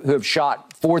 players who have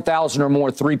shot 4,000 or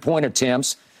more three-point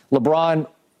attempts, LeBron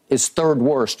is third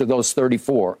worst of those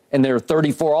 34. And there are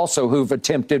 34 also who've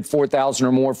attempted 4,000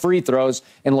 or more free throws,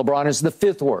 and LeBron is the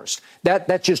fifth worst.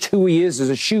 That's just who he is as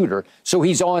a shooter. So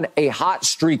he's on a hot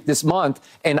streak this month,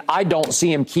 and I don't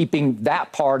see him keeping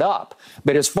that part up.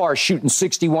 But as far as shooting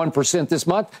 61% this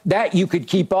month, that you could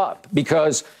keep up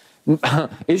because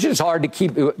it's just hard to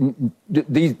keep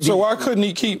these. So why couldn't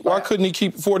he keep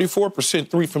 44%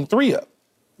 3 from 3 up?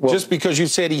 Well, just because you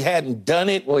said he hadn't done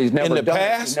it he's never in the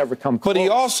past, he's never come close.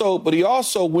 But he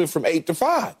also went from 8 to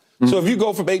 5. Mm-hmm. So if you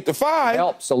go from 8 to 5,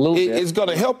 helps a little bit. It's going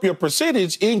to help your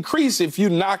percentage increase if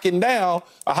you're knocking down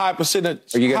a high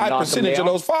percentage of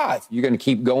those 5. You're going to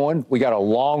keep going. We got a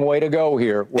long way to go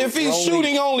here. If he's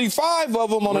shooting only 5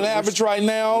 of them on an average right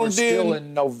now, we're still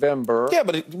in November. Yeah,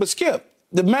 but Skip,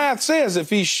 the math says if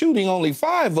he's shooting only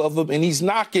 5 of them and he's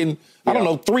knocking,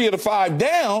 3 of the 5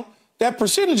 down, that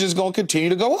percentage is going to continue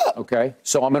to go up. Okay,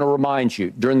 so I'm going to remind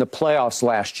you, during the playoffs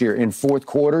last year in fourth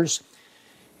quarters,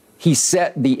 he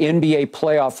set the NBA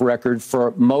playoff record for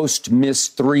most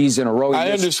missed threes in a row. I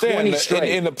understand.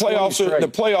 And the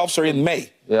playoffs are in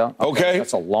May. Yeah. Okay.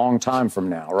 That's a long time from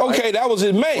now, right? Okay, that was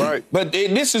in May. Right. But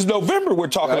this is November we're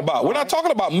talking about. We're not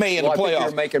talking about May in the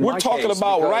playoffs. We're talking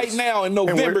about right now in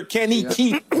November. Can he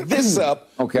keep this up,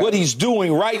 what he's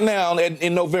doing right now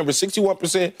in November?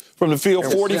 61% from the field,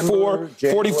 44,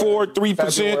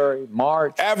 3%.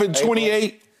 March. Average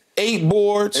 28, 8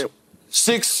 boards,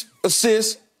 6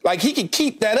 assists. Like, he can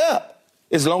keep that up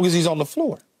as long as he's on the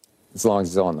floor. As long as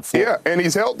he's on the floor. Yeah, and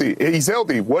he's healthy. He's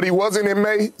healthy. What he wasn't in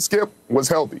May, Skip, was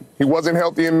healthy. He wasn't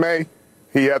healthy in May.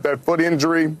 He had that foot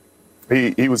injury.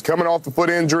 He was coming off the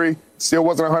foot injury. Still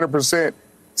wasn't 100%.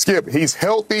 Skip, he's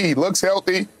healthy. He looks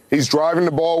healthy. He's driving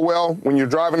the ball well. When you're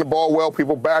driving the ball well,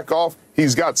 people back off.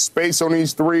 He's got space on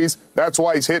these threes. That's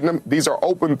why he's hitting them. These are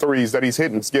open threes that he's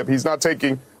hitting, Skip. He's not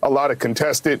taking a lot of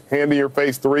contested,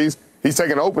 hand-in-your-face threes. He's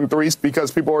taking open threes because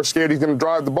people are scared he's going to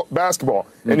drive the basketball.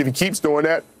 And if he keeps doing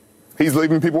that, he's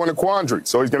leaving people in a quandary.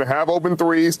 So he's going to have open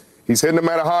threes. He's hitting them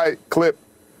at a high clip.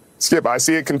 Skip, I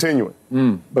see it continuing.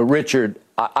 But, Richard,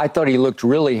 I thought he looked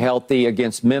really healthy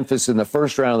against Memphis in the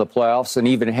first round of the playoffs and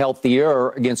even healthier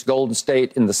against Golden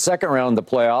State in the second round of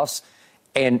the playoffs.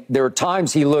 And there are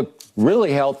times he looked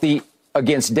really healthy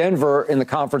against Denver in the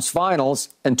conference finals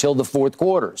until the fourth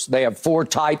quarters. They have 4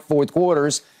 tight fourth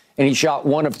quarters, and he shot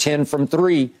 1 of 10 from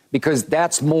 3 because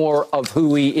that's more of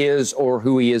who he is or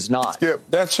who he is not. Skip,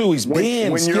 that's who he's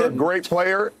been. When you're a great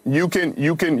player, you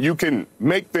can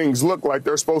make things look like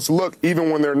they're supposed to look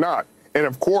even when they're not. And,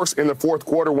 of course, in the fourth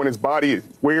quarter when his body is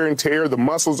wear and tear, the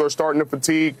muscles are starting to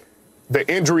fatigue, the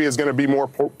injury is going to be more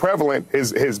prevalent.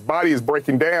 His body is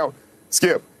breaking down.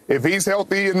 Skip, if he's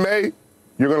healthy in May,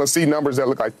 you're going to see numbers that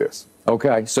look like this.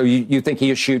 Okay, so you think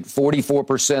he'll shoot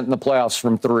 44% in the playoffs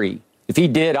from 3? If he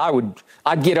did,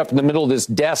 I'd get up in the middle of this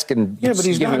desk and give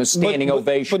him a standing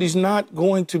ovation. But he's not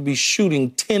going to be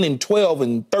shooting 10 and 12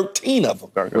 and 13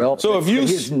 of them. Well, so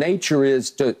his nature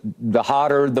is to the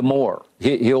hotter, the more.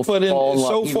 He'll fall in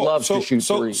love. He loves to shoot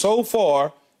threes. So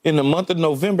far in the month of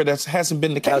November, that hasn't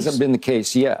been the case. Hasn't been the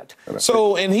case yet.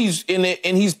 So and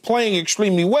he's playing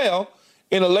extremely well.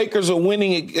 And the Lakers are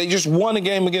winning. They just won a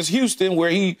game against Houston where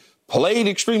he played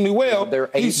extremely well. They're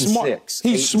 8-6.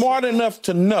 He's smart enough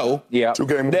to know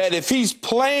that if he's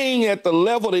playing at the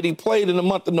level that he played in the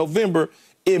month of November,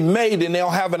 in May, then they'll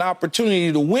have an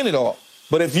opportunity to win it all.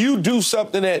 But if you do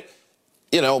something that,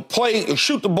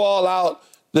 shoot the ball out,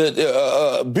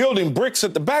 building bricks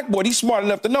at the backboard, he's smart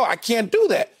enough to know I can't do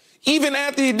that. Even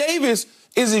Anthony Davis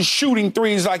isn't shooting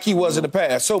threes like he was in the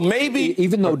past. So maybe...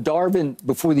 Even though Darvin,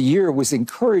 before the year, was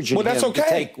encouraging him to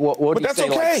take,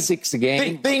 like 6 a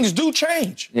game. Things do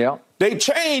change. Yeah. They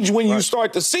change when you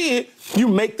start to see it. You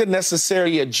make the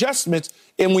necessary adjustments.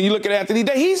 And when you look at Anthony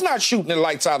Davis, he's not shooting the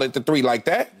lights out at the 3 like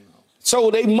that.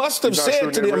 So they must have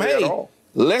said to them, hey,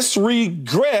 let's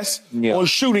regress on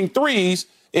shooting threes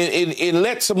and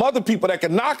let some other people that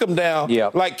can knock them down,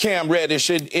 like Cam Reddish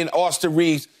and Austin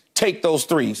Reeves, take those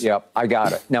threes. Yep, I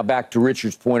got it. Now, back to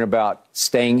Richard's point about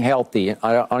staying healthy.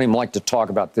 I don't even like to talk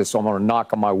about this, so I'm going to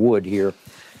knock on my wood here.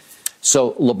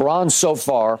 So LeBron so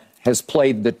far has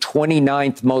played the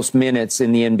 29th most minutes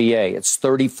in the NBA. It's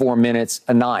 34 minutes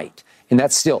a night. And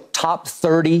that's still top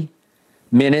 30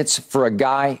 minutes for a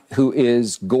guy who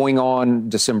is going on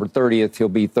December 30th. He'll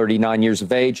be 39 years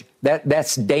of age.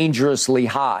 That's dangerously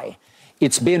high.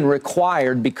 It's been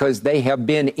required because they have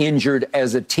been injured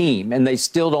as a team, and they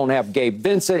still don't have Gabe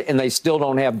Vincent, and they still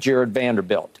don't have Jared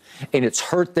Vanderbilt. And it's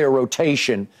hurt their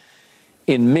rotation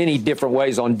in many different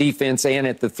ways on defense and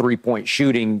at the three-point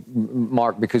shooting,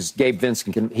 Mark, because Gabe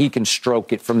Vincent can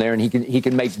stroke it from there, and he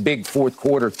can make big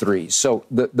fourth-quarter threes. So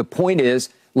the point is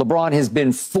LeBron has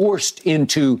been forced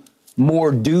into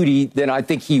more duty than I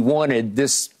think he wanted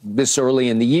this early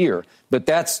in the year. But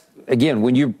that's, again,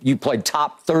 when you played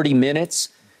top 30 minutes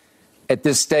at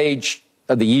this stage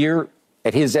of the year,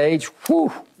 at his age,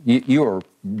 whew, you're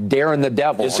daring the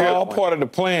devil. It's all part of the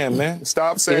plan, man.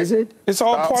 Stop saying. Is it? It's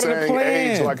all Stop part of the saying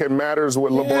plan. age like it matters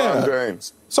with LeBron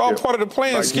James. It's all part of the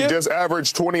plan, Like Skip. he just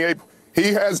averaged 28.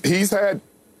 He's had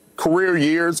career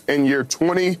years in year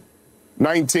 20,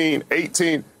 19,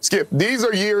 18. Skip, these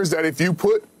are years that if you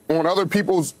put on other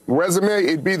people's resume,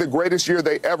 it'd be the greatest year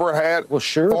they ever had. Well,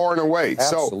 sure. Far and away.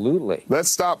 Absolutely. So let's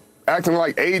stop acting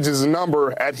like age is a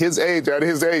number at his age.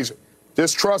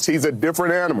 Just trust he's a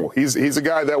different animal. He's a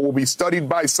guy that will be studied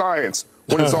by science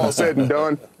when it's all said and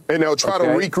done, and they'll try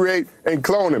to recreate and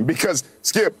clone him because,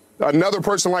 Skip, another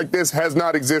person like this has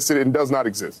not existed and does not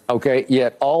exist. Okay,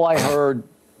 yet all I heard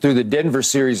through the Denver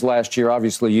series last year,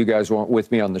 obviously you guys weren't with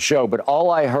me on the show, but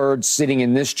all I heard sitting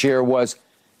in this chair was,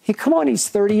 hey, come on, he's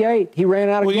 38. He ran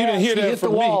out of gas. You didn't hear he that hit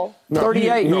from the me. wall. No,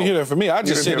 38. You didn't hear that from me. I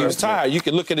just said he was that from me. tired. You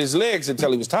could look at his legs and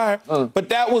tell he was tired. But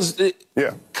that was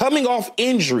coming off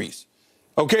injuries.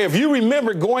 Okay, if you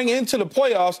remember going into the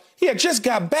playoffs, he had just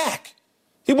got back.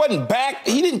 He wasn't back.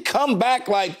 He didn't come back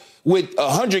like with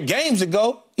 100 games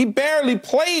ago. He barely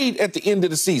played at the end of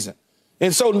the season.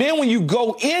 And so then when you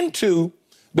go into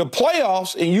the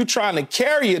playoffs and you're trying to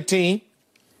carry a team,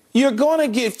 you're going to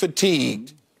get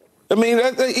fatigued. I mean,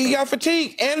 he got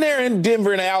fatigued, and they're in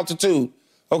Denver in the altitude,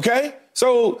 okay?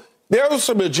 So there were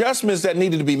some adjustments that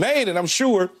needed to be made, and I'm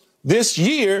sure this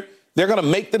year they're going to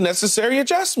make the necessary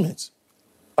adjustments.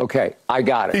 Okay, I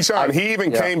got it. Keyshawn, he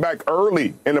even came back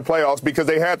early in the playoffs because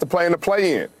they had to play in the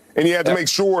play-in, and he had to make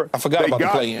sure I forgot they about the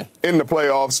got play-in. in the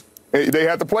playoffs. They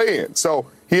had to play in. So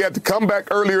he had to come back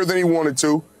earlier than he wanted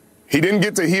to. He didn't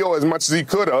get to heal as much as he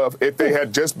could have if they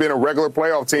had just been a regular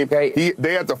playoff team. Okay.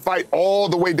 They had to fight all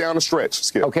the way down the stretch,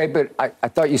 Skip. Okay, but I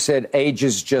thought you said age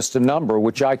is just a number,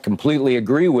 which I completely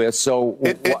agree with. So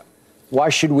why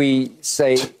should we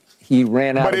say he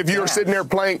ran out of gas? But if you're sitting there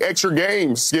playing extra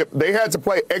games, Skip, they had to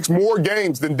play more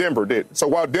games than Denver did. So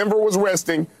while Denver was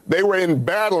resting, they were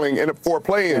battling for a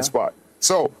play-in spot.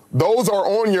 So those are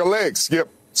on your legs, Skip.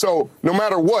 So no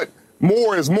matter what,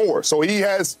 more is more. So he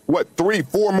has,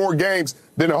 3-4 more games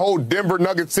than the whole Denver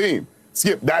Nuggets team.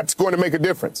 Skip, that's going to make a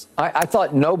difference. I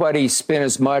thought nobody spent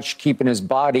as much keeping his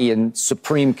body in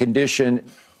supreme condition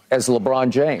as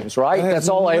LeBron James, right? That's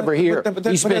all I ever hear.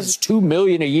 He spends $2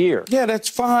 million a year. Yeah, that's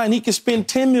fine. He can spend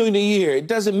 $10 million a year. It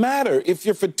doesn't matter. If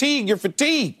you're fatigued, you're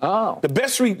fatigued. Oh. The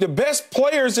best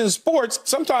players in sports,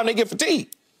 sometimes they get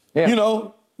fatigued. Yeah. You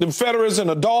know, the Federers and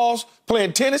the Dolls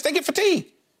playing tennis, they get fatigued.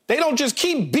 They don't just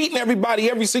keep beating everybody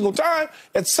every single time.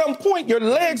 At some point, your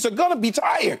legs are going to be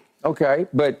tired. Okay,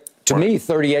 but to me,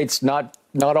 38's not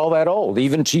all that old,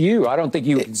 even to you. I don't think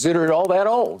you consider it all that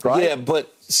old, right? Yeah,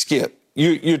 but Skip,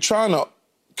 you're trying to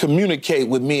communicate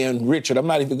with me and Richard. I'm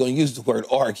not even going to use the word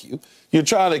argue. You're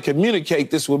trying to communicate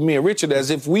this with me and Richard as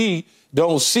if we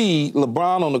don't see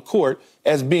LeBron on the court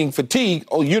as being fatigued.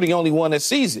 Oh, you're the only one that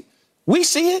sees it. We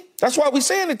see it. That's why we're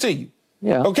saying it to you.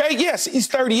 Yeah. Okay, yes, he's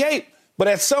 38. But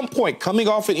at some point, coming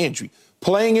off an injury,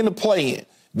 playing in the play-in,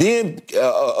 then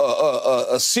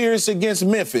a series against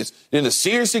Memphis, then a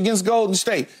series against Golden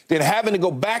State, then having to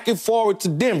go back and forward to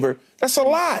Denver, that's a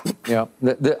lot. Yeah,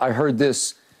 I heard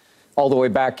this all the way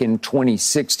back in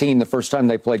 2016, the first time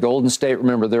they played Golden State.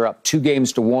 Remember, they're up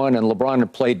 2-1, and LeBron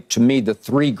had played, to me, the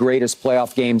 3 greatest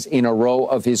playoff games in a row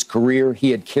of his career.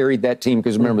 He had carried that team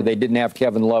because, remember, they didn't have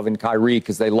Kevin Love and Kyrie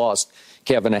because they lost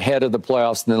Kevin ahead of the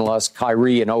playoffs and then lost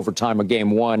Kyrie in overtime of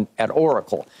Game 1 at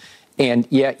Oracle. And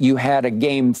yet you had a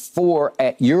Game 4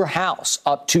 at your house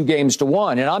up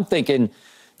 2-1. And I'm thinking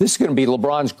this is going to be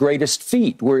LeBron's greatest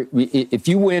feat, where if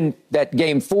you win that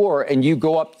Game 4 and you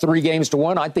go up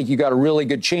 3-1, I think you got a really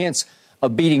good chance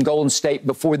of beating Golden State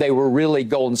before they were really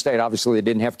Golden State. Obviously, they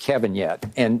didn't have Kevin yet.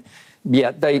 And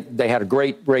yet they had a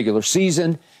great regular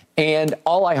season. And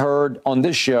all I heard on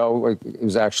this show, it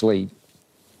was actually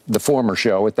the former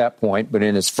show at that point, but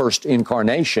in his first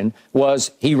incarnation,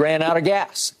 was he ran out of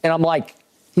gas. And I'm like,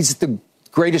 he's the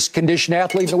greatest conditioned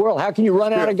athlete in the world. How can you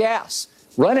run out of gas?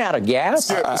 Run out of gas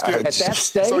at that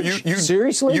stage? So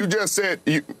Seriously? You just said,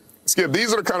 Skip,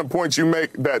 these are the kind of points you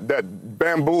make that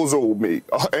bamboozle me.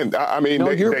 And I mean,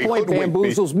 no, your point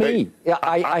bamboozles me.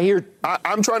 I hear.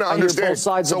 I'm trying to understand. Both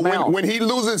sides so of the mouth. when he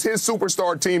loses his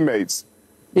superstar teammates,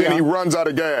 then he runs out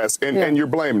of gas, and you're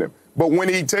blaming him. But when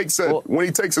he takes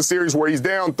a series where he's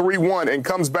down 3-1 and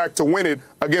comes back to win it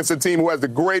against a team who has the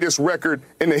greatest record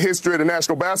in the history of the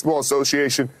National Basketball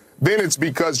Association, then it's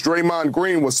because Draymond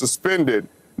Green was suspended,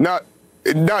 not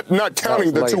Not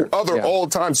counting the two other yeah.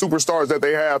 all-time superstars that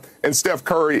they have, and Steph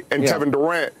Curry and Kevin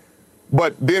Durant.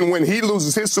 But then when he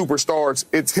loses his superstars,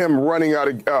 it's him running out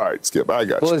of. All right, Skip, I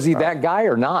got you. Well, is he that guy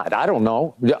or not? I don't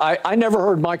know. I never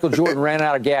heard Michael Jordan ran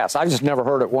out of gas. I just never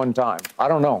heard it one time. I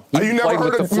don't know. You never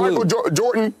heard of Michael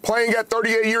Jordan playing at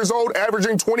 38 years old,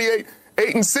 averaging 28,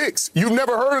 8, and 6. You've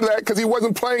never heard of that because he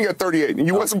wasn't playing at 38 and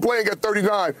he wasn't playing at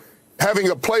 39, having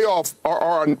a playoff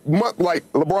or a month like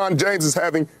LeBron James is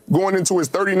having, going into his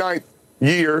 39th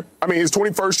year. I mean, his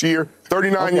 21st year,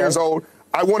 39 years old.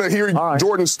 I want to hear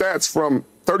Jordan's stats from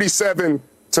 37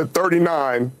 to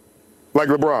 39, like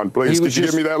LeBron, please. Could you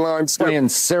give me that line, Skip? Playing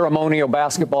ceremonial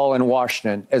basketball in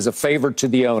Washington as a favor to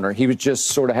the owner. He was just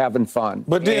sort of having fun.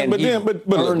 But look,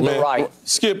 man, right.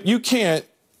 Skip, you can't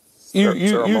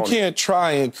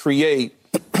try and create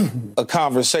a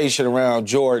conversation around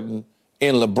Jordan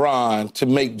and LeBron to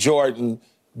make Jordan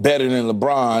better than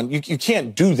LeBron. You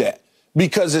can't do that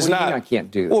because it's not. I can't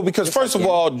do that. Well, because first of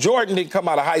all, Jordan didn't come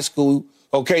out of high school,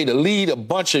 okay, to lead a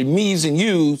bunch of me's and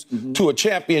you's to a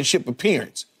championship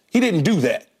appearance. He didn't do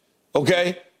that,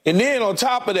 okay? And then on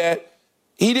top of that,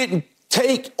 he didn't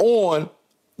take on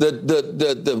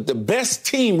the best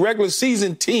team, regular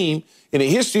season team in the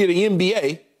history of the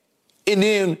NBA and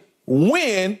then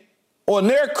win on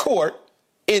their court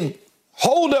and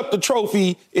hold up the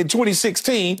trophy in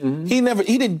 2016. He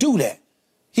didn't do that.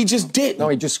 He just didn't. No,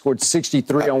 he just scored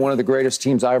 63 on one of the greatest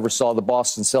teams I ever saw, the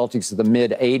Boston Celtics of the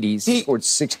mid-'80s. He scored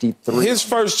 63. His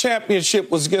first championship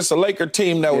was against a Laker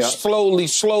team that was slowly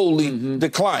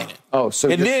declining. Oh, so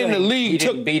and then the league he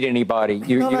didn't beat anybody.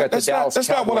 You got the Dallas Cowboys. That's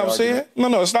not what I'm saying.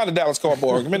 No, it's not a Dallas Cowboy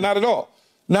argument. Not at all.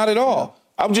 Not at all.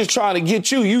 I'm just trying to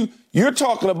get you. You're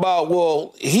talking about,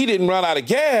 well, he didn't run out of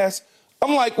gas.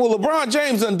 I'm like, well, LeBron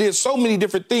James done did so many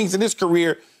different things in his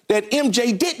career that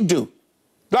MJ didn't do.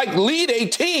 Like lead a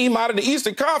team out of the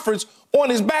Eastern Conference on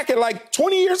his back at like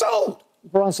 20 years old.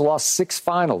 LeBron's lost 6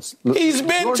 finals. He's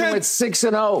been Jordan went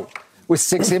 6-0 with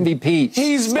 6 MVPs.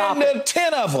 He's been to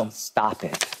 10 of them. Stop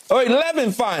it. Or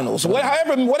 11 finals.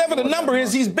 Whatever the number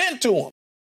is, he's been to them.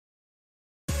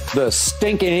 The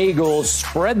stinking Eagles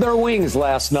spread their wings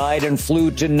last night and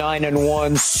flew to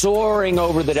 9-1, soaring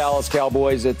over the Dallas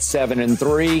Cowboys at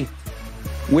 7-3.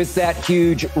 With that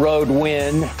huge road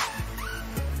win,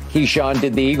 Keyshawn,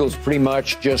 did the Eagles pretty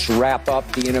much just wrap up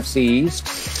the NFC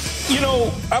East? You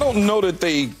know, I don't know that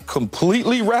they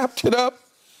completely wrapped it up,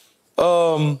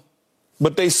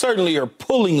 but they certainly are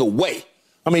pulling away.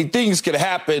 I mean, things could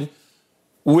happen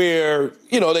where,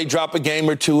 they drop a game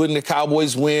or two and the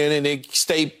Cowboys win and they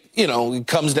stay, it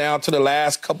comes down to the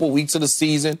last couple weeks of the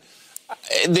season.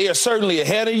 They are certainly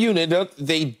ahead of you.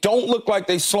 They don't look like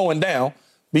they're slowing down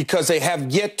because they have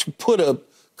yet to put a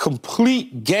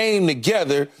complete game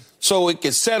together so it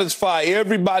can satisfy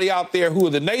everybody out there who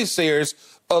are the naysayers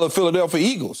of the Philadelphia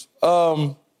Eagles.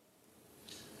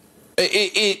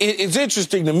 It's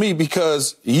interesting to me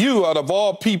because you, out of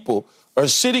all people, are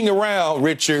sitting around,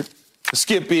 Richard,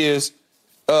 Skip is,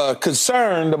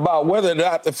 concerned about whether or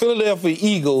not the Philadelphia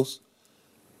Eagles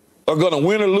are going to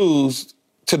win or lose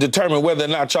to determine whether or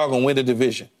not y'all going to win the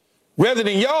division. Rather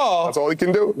than y'all, that's all he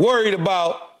can do, worried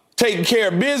about taking care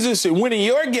of business and winning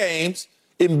your games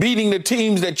and beating the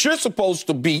teams that you're supposed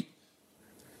to beat,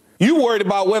 you worried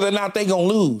about whether or not they're going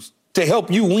to lose to help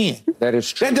you win. That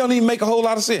is true. That don't even make a whole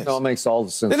lot of sense. No, it makes all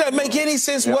the sense. It doesn't make any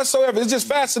sense whatsoever. It's just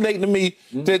fascinating to me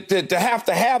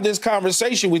to have this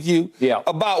conversation with you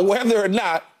about whether or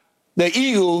not the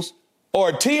Eagles are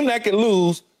a team that can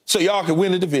lose so y'all can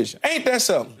win the division. Ain't that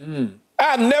something?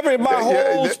 I never in my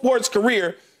whole sports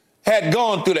career had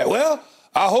gone through that. Well,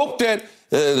 I hope that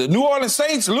the New Orleans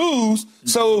Saints lose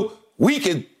so we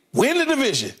can win the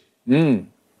division.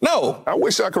 No. I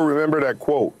wish I could remember that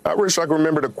quote. I wish I could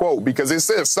remember the quote because it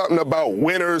says something about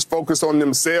winners focus on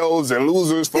themselves and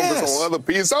losers focus on other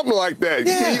people, something like that.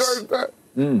 Yes. You heard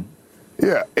that?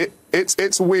 Yeah,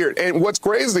 it's weird. And what's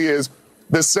crazy is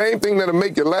the same thing that'll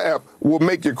make you laugh will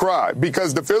make you cry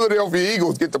because the Philadelphia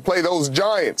Eagles get to play those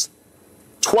Giants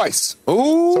twice.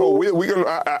 Ooh. So we're gonna.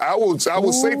 I will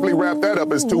safely wrap that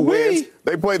up as 2 wins.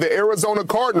 They play the Arizona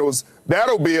Cardinals.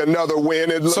 That'll be another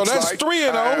win. It looks so that's like.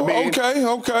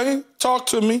 3-0. Okay. Talk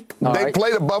to me. They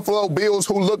play the Buffalo Bills,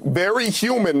 who look very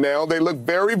human now. They look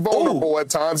very vulnerable at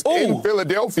times in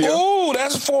Philadelphia. Ooh,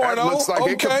 that's 4-0. That looks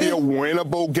like it could be a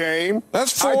winnable game.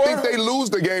 That's 4. I think they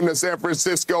lose the game to San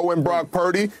Francisco and Brock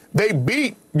Purdy. They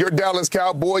beat your Dallas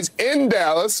Cowboys in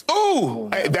Dallas. Ooh.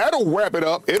 That'll wrap it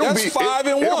up. That's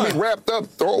 5-1. It'll be wrapped up.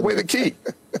 Throw away the key.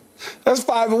 That's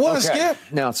 5-1, Skip.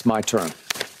 Now it's my turn.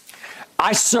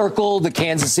 I circled the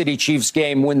Kansas City Chiefs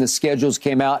game when the schedules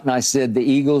came out, and I said the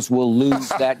Eagles will lose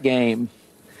that game.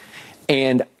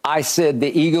 And I said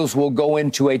the Eagles will go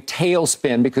into a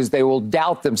tailspin because they will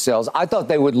doubt themselves. I thought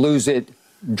they would lose it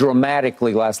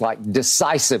dramatically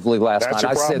decisively last night.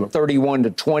 I said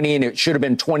 31-20, and it should have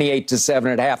been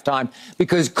 28-7 at halftime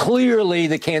because clearly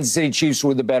the Kansas City Chiefs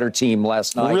were the better team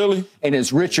last night. Really? And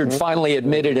as Richard finally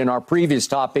admitted in our previous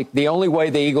topic, the only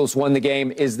way the Eagles won the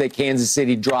game is that Kansas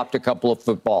City dropped a couple of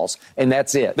footballs, and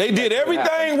that's it. They did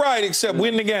everything right except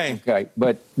win the game. Okay,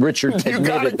 but Richard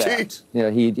admitted that. Yeah,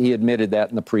 he admitted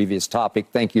that in the previous topic.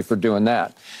 Thank you for doing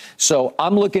that. So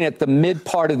I'm looking at the mid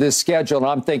part of this schedule, and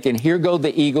I'm thinking, here go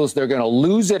the Eagles. They're going to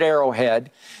lose at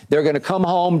Arrowhead. They're going to come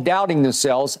home doubting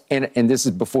themselves, and this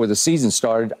is before the season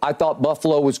started. I thought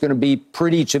Buffalo was going to be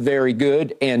pretty to very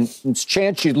good, and it's a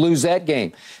chance you'd lose that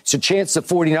game. It's a chance the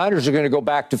 49ers are going to go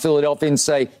back to Philadelphia and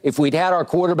say, if we'd had our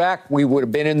quarterback, we would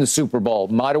have been in the Super Bowl.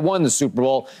 Might have won the Super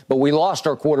Bowl, but we lost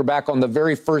our quarterback on the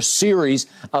very first series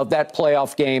of that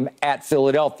playoff game at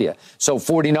Philadelphia. So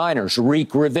 49ers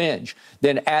wreak revenge.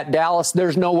 Then at Dallas,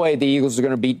 there's no way the Eagles are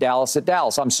going to beat Dallas at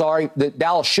Dallas. I'm sorry, that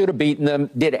Dallas should have beaten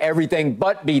them, did everything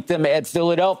but beat them at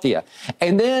Philadelphia.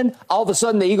 And then all of a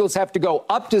sudden the Eagles have to go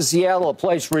up to Seattle, a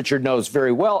place Richard knows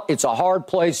very well. It's a hard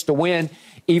place to win.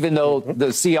 Even though the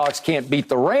Seahawks can't beat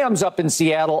the Rams up in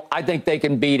Seattle, I think they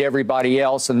can beat everybody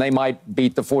else, and they might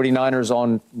beat the 49ers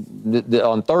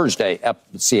on Thursday up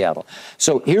in Seattle.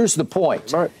 So here's the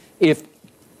point. Right. If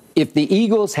the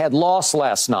Eagles had lost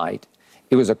last night,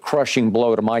 it was a crushing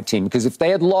blow to my team, because if they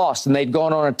had lost and they'd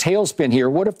gone on a tailspin here,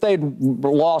 what if they'd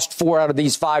lost 4 out of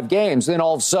these 5 games? Then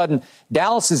all of a sudden,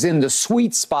 Dallas is in the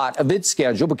sweet spot of its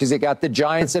schedule because it got the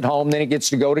Giants at home, then it gets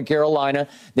to go to Carolina,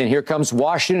 then here comes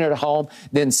Washington at home,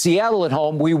 then Seattle at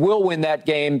home. We will win that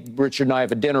game. Richard and I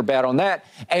have a dinner bet on that.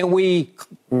 And we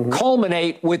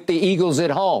culminate with the Eagles at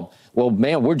home. Well,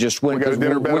 man, we're just winning. We got a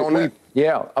dinner bet on that?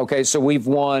 Yeah. Okay, so we've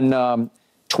won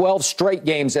 12 straight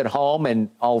games at home, and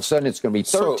all of a sudden it's going to be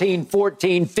 13,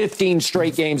 14, 15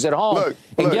 straight games at home.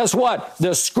 And guess what?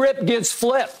 The script gets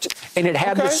flipped, and it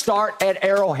had to start at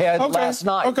Arrowhead last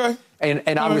night. Okay.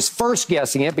 And I was first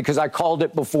guessing it because I called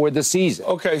it before the season.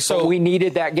 Okay, so we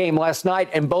needed that game last night,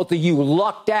 and both of you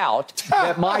lucked out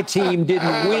that my team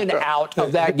didn't win out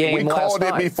of that game last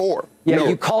night. We called it before. Yeah,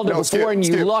 you called it before, and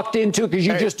you lucked into it because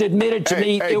you just admitted to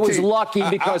me it was lucky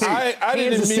because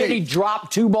Kansas City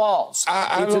dropped 2 balls.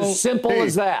 It's as simple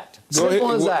as that.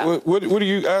 Simple as that. What are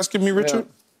you asking me, Richard?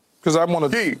 Because I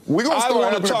want to. We're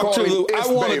going to talk to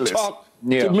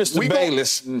Mr.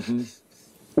 Bayless.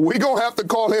 We're going to have to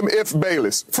call him If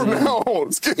Bayless from now on.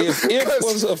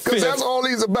 Because that's all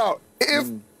he's about. If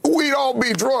we'd all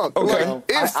be drunk. Okay.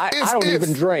 I don't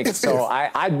even drink, so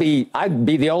I'd be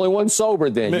the only one sober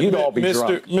then. You'd all be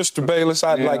drunk. Mr. Bayless,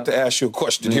 I'd like to ask you a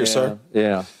question here, sir.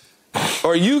 Yeah.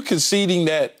 Are you conceding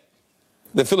that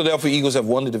the Philadelphia Eagles have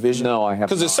won the division? No, I have not.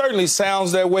 Because it certainly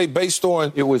sounds that way based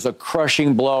on... It was a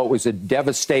crushing blow. It was a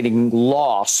devastating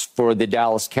loss for the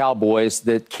Dallas Cowboys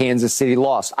that Kansas City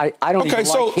lost. I don't even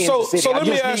like Kansas City. So let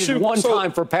me ask you... one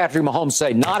time for Patrick Mahomes to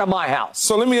say, not at my house.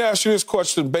 So let me ask you this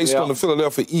question based on the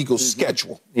Philadelphia Eagles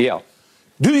schedule. Yeah.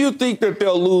 Do you think that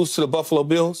they'll lose to the Buffalo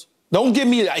Bills? Don't give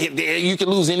me you can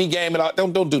lose any game at all.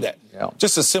 Don't do that. Yeah.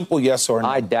 Just a simple yes or no.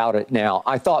 I doubt it now.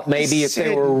 I thought maybe if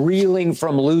they were reeling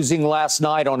from losing last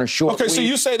night on a short week. So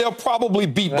you say they'll probably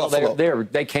beat Buffalo.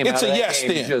 They came out of that game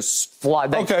then. Just fly.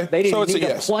 They didn't need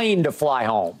a plane to fly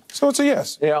home. So it's a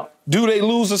yes. Yeah. Do they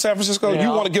lose to San Francisco? Yeah. You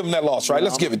want to give them that loss, right?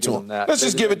 Let's give it to them. Let's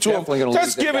just give it to them.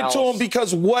 Let's give it to them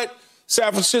because what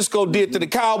San Francisco did to the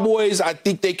Cowboys, I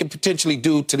think they can potentially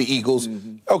do to the Eagles.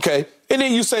 Okay. And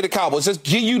then you say the Cowboys, let's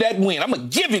give you that win. I'm going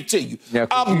to give it to you. Yeah,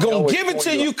 I'm going to give it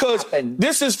to you because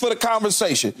this is for the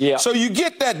conversation. Yeah. So you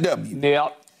get that W. Yeah.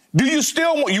 Do you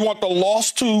still want the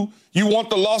loss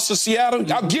to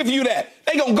Seattle? I'll give you that.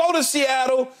 They're going to go to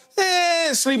Seattle.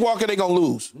 Sleepwalker, they're going to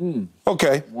lose.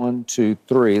 Okay. 1, 2,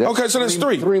 3. That's that's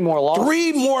 3. 3 more losses.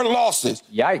 3 more losses.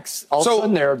 Yikes. All of a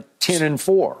sudden, they're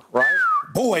 10-4, right?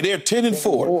 Boy, they're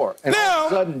 10-4. And now, all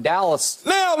of a sudden, Dallas.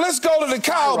 Now, let's go to the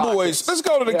Cowboys. Let's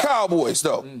go to the Cowboys,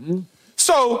 though.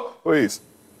 So, please.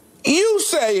 You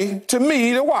say to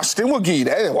me that Washington, we'll give you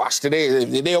that.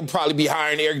 Washington, they'll probably be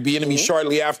hiring Eric Bieniemy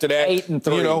shortly after that.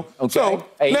 8-3. You know, okay. So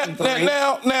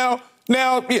 8-3.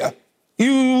 Now, yeah.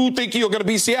 You think you're going to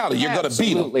beat Seattle? You're going to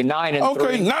beat them. Absolutely, 9-3.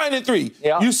 Okay, 9-3.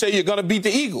 Yeah. You say you're going to beat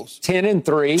the Eagles. 10-3.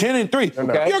 10-3.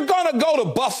 Okay. You're going to go to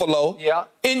Buffalo. Yeah.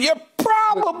 And you're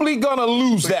probably going to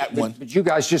lose that one. But you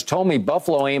guys just told me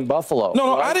Buffalo ain't Buffalo.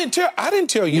 No, right? I didn't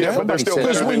tell you that. But they're still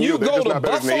Because better when than you They're go just to not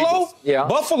better than the Buffalo, Eagles.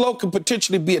 Buffalo could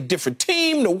potentially be a different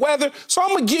team, the weather. So I'm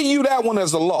going to give you that one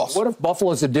as a loss. What if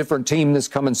Buffalo's a different team this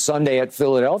coming Sunday at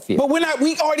Philadelphia? But we're not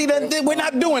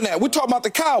doing that. We're talking about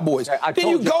the Cowboys. Then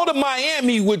you go to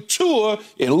Miami with Tua,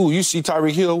 and you see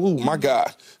Tyreek Hill. Ooh, my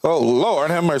God. Oh,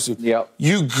 Lord, have mercy. Yep.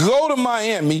 You go to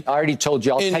Miami. I already told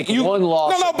you I'll take one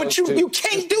loss. No, but you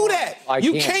can't do that.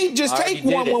 You can't just take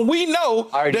one when we know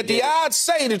that the odds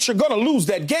say that you're going to lose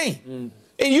that game.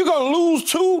 And you're going to lose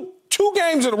two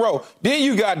games in a row. Then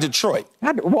you got Detroit.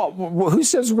 Who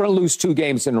says we're going to lose 2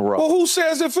 games in a row? Well, who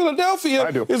says that Philadelphia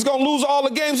is going to lose all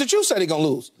the games that you say they're going to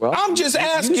lose? Well, I'm just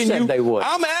asking you. They would.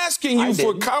 I'm asking you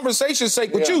for conversation's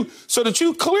sake with you so that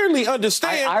you clearly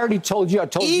understand. I already told you. I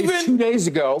told you 2 days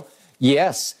ago.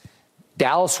 Yes,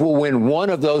 Dallas will win one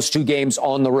of those 2 games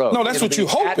on the road. No, that's what you're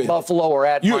hoping. At Buffalo or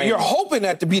at Miami. You're hoping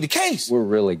that to be the case. We're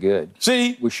really good.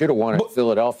 See? We should have won at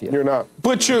Philadelphia. You're not.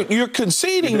 But you're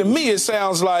conceding to me, it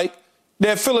sounds like,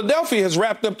 that Philadelphia has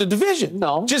wrapped up the division.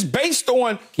 No. Just based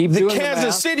on the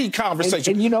Kansas City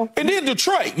conversation. And then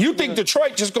Detroit. You think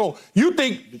Detroit you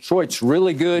think Detroit's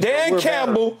really good. Dan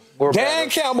Campbell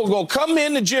going to come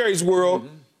into Jerry's world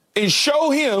and show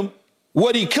him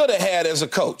what he could have had as a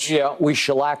coach. Yeah, we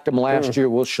shellacked him last year.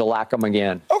 We'll shellack him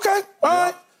again. Okay, all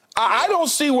right. I don't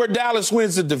see where Dallas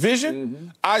wins the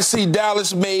division. I see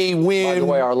Dallas may win. By the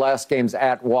way, our last game's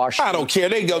at Washington. I don't care.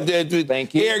 They go there.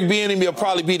 Thank you. Eric Bieniemy will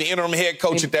probably be the interim head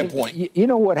coach at that point. You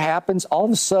know what happens? All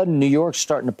of a sudden, New York's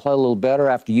starting to play a little better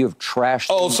after you have trashed.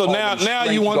 Oh, so now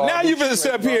you're going to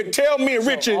sit up here and tell me and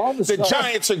Richard the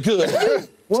Giants are good.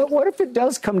 What if it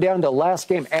does come down to last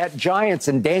game at Giants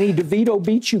and Danny DeVito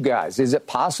beats you guys? Is it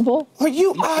possible? Are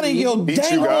you out of your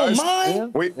damn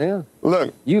mind?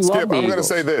 Look, you Skip, love I'm going to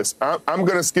say this. I'm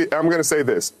going to say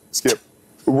this, Skip.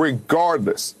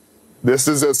 Regardless, this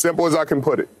is as simple as I can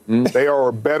put it. They are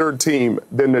a better team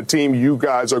than the team you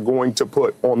guys are going to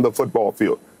put on the football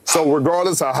field. So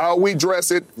regardless of how we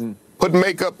dress it, put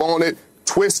makeup on it,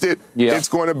 twist it, it's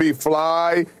going to be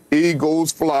fly,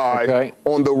 Eagles fly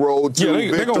on the road to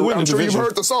victory. They're going to win the division. I'm sure you've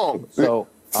heard the song. So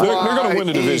they're going to win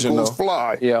the division, Eagles though.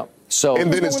 fly. Yeah. So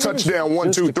and then it's touchdown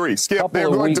 1, 2, 3. Skip, they're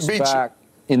going to beat you.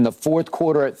 In the fourth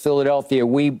quarter at Philadelphia,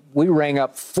 we rang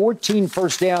up 14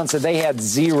 first downs and they had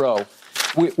 0.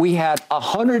 We had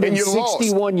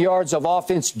 161 yards of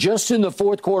offense just in the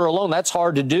fourth quarter alone. That's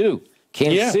hard to do.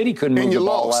 Kansas City couldn't move the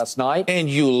ball last night. And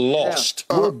you lost.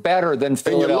 We're better than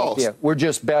Philadelphia. We're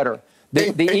just better.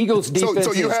 The Eagles' defense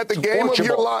so you had the game of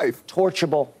your life.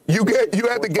 Torchable. You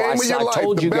had the game of your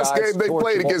life. The best game they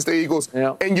played against the Eagles,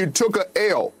 and you took an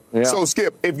L. So,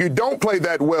 Skip, if you don't play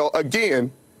that well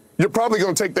again, you're probably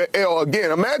going to take that L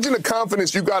again. Imagine the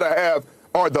confidence you got to have,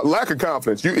 or the lack of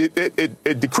confidence.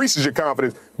 It decreases your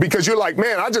confidence because you're like,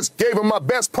 man, I just gave him my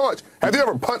best punch. Have you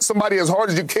ever punched somebody as hard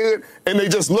as you could, and they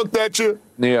just looked at you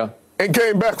and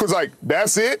came back was like,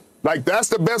 that's it? Like, that's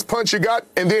the best punch you got,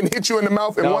 and then hit you in the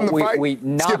mouth and won the fight? We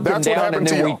knocked them down, and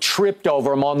then we tripped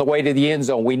over them on the way to the end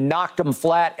zone. We knocked them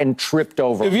flat and tripped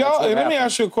over them. Let me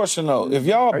ask you a question, though. If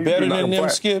y'all are better than them,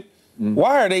 Skip,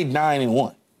 why are they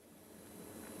 9-1?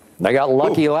 They got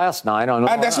lucky last night.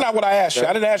 That's not what I asked you.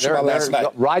 I didn't ask you about last night.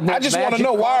 I just want to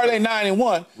know, why are they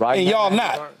 9-1 and y'all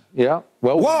not? Yeah.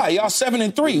 Well, why? Y'all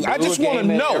 7-3. I just want to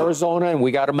know. Arizona, and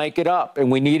we got to make it up,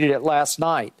 and we needed it last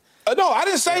night. No, I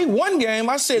didn't say one game.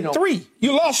 I said 3.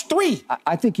 You lost 3.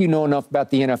 I think you know enough about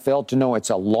the NFL to know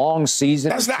it's a long season.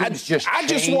 That's not. I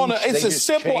just want to. It's a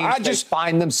simple. They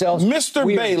find themselves. Mr.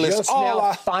 Bayless, just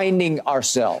now finding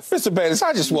ourselves. Mr. Bayless,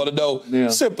 I just want to know.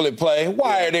 Simply plain,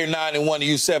 why are they 9-1 and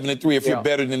you 7-3 if you're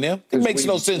better than them? It makes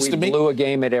no sense to me. You blew a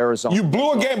game at Arizona. You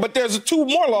blew a game, but there's 2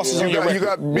 more losses in your record. You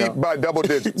got beat by double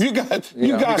digits. You got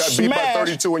beat by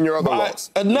 32 in your other loss.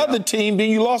 Another team, then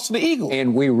you lost to the Eagles.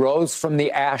 And we rose from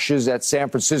the ashes at San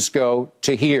Francisco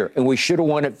to here, and we should have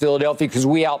won at Philadelphia because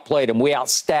we outplayed them, we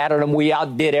outstatted them, we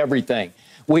outdid everything.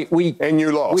 And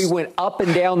you lost. We went up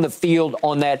and down the field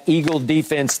on that Eagle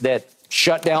defense that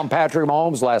shut down Patrick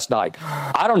Mahomes last night.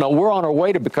 I don't know. We're on our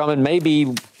way to becoming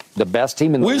maybe the best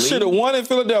team in the league. We should have won in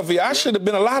Philadelphia. I should have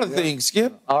been a lot of things,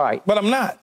 Skip. All right, but I'm not.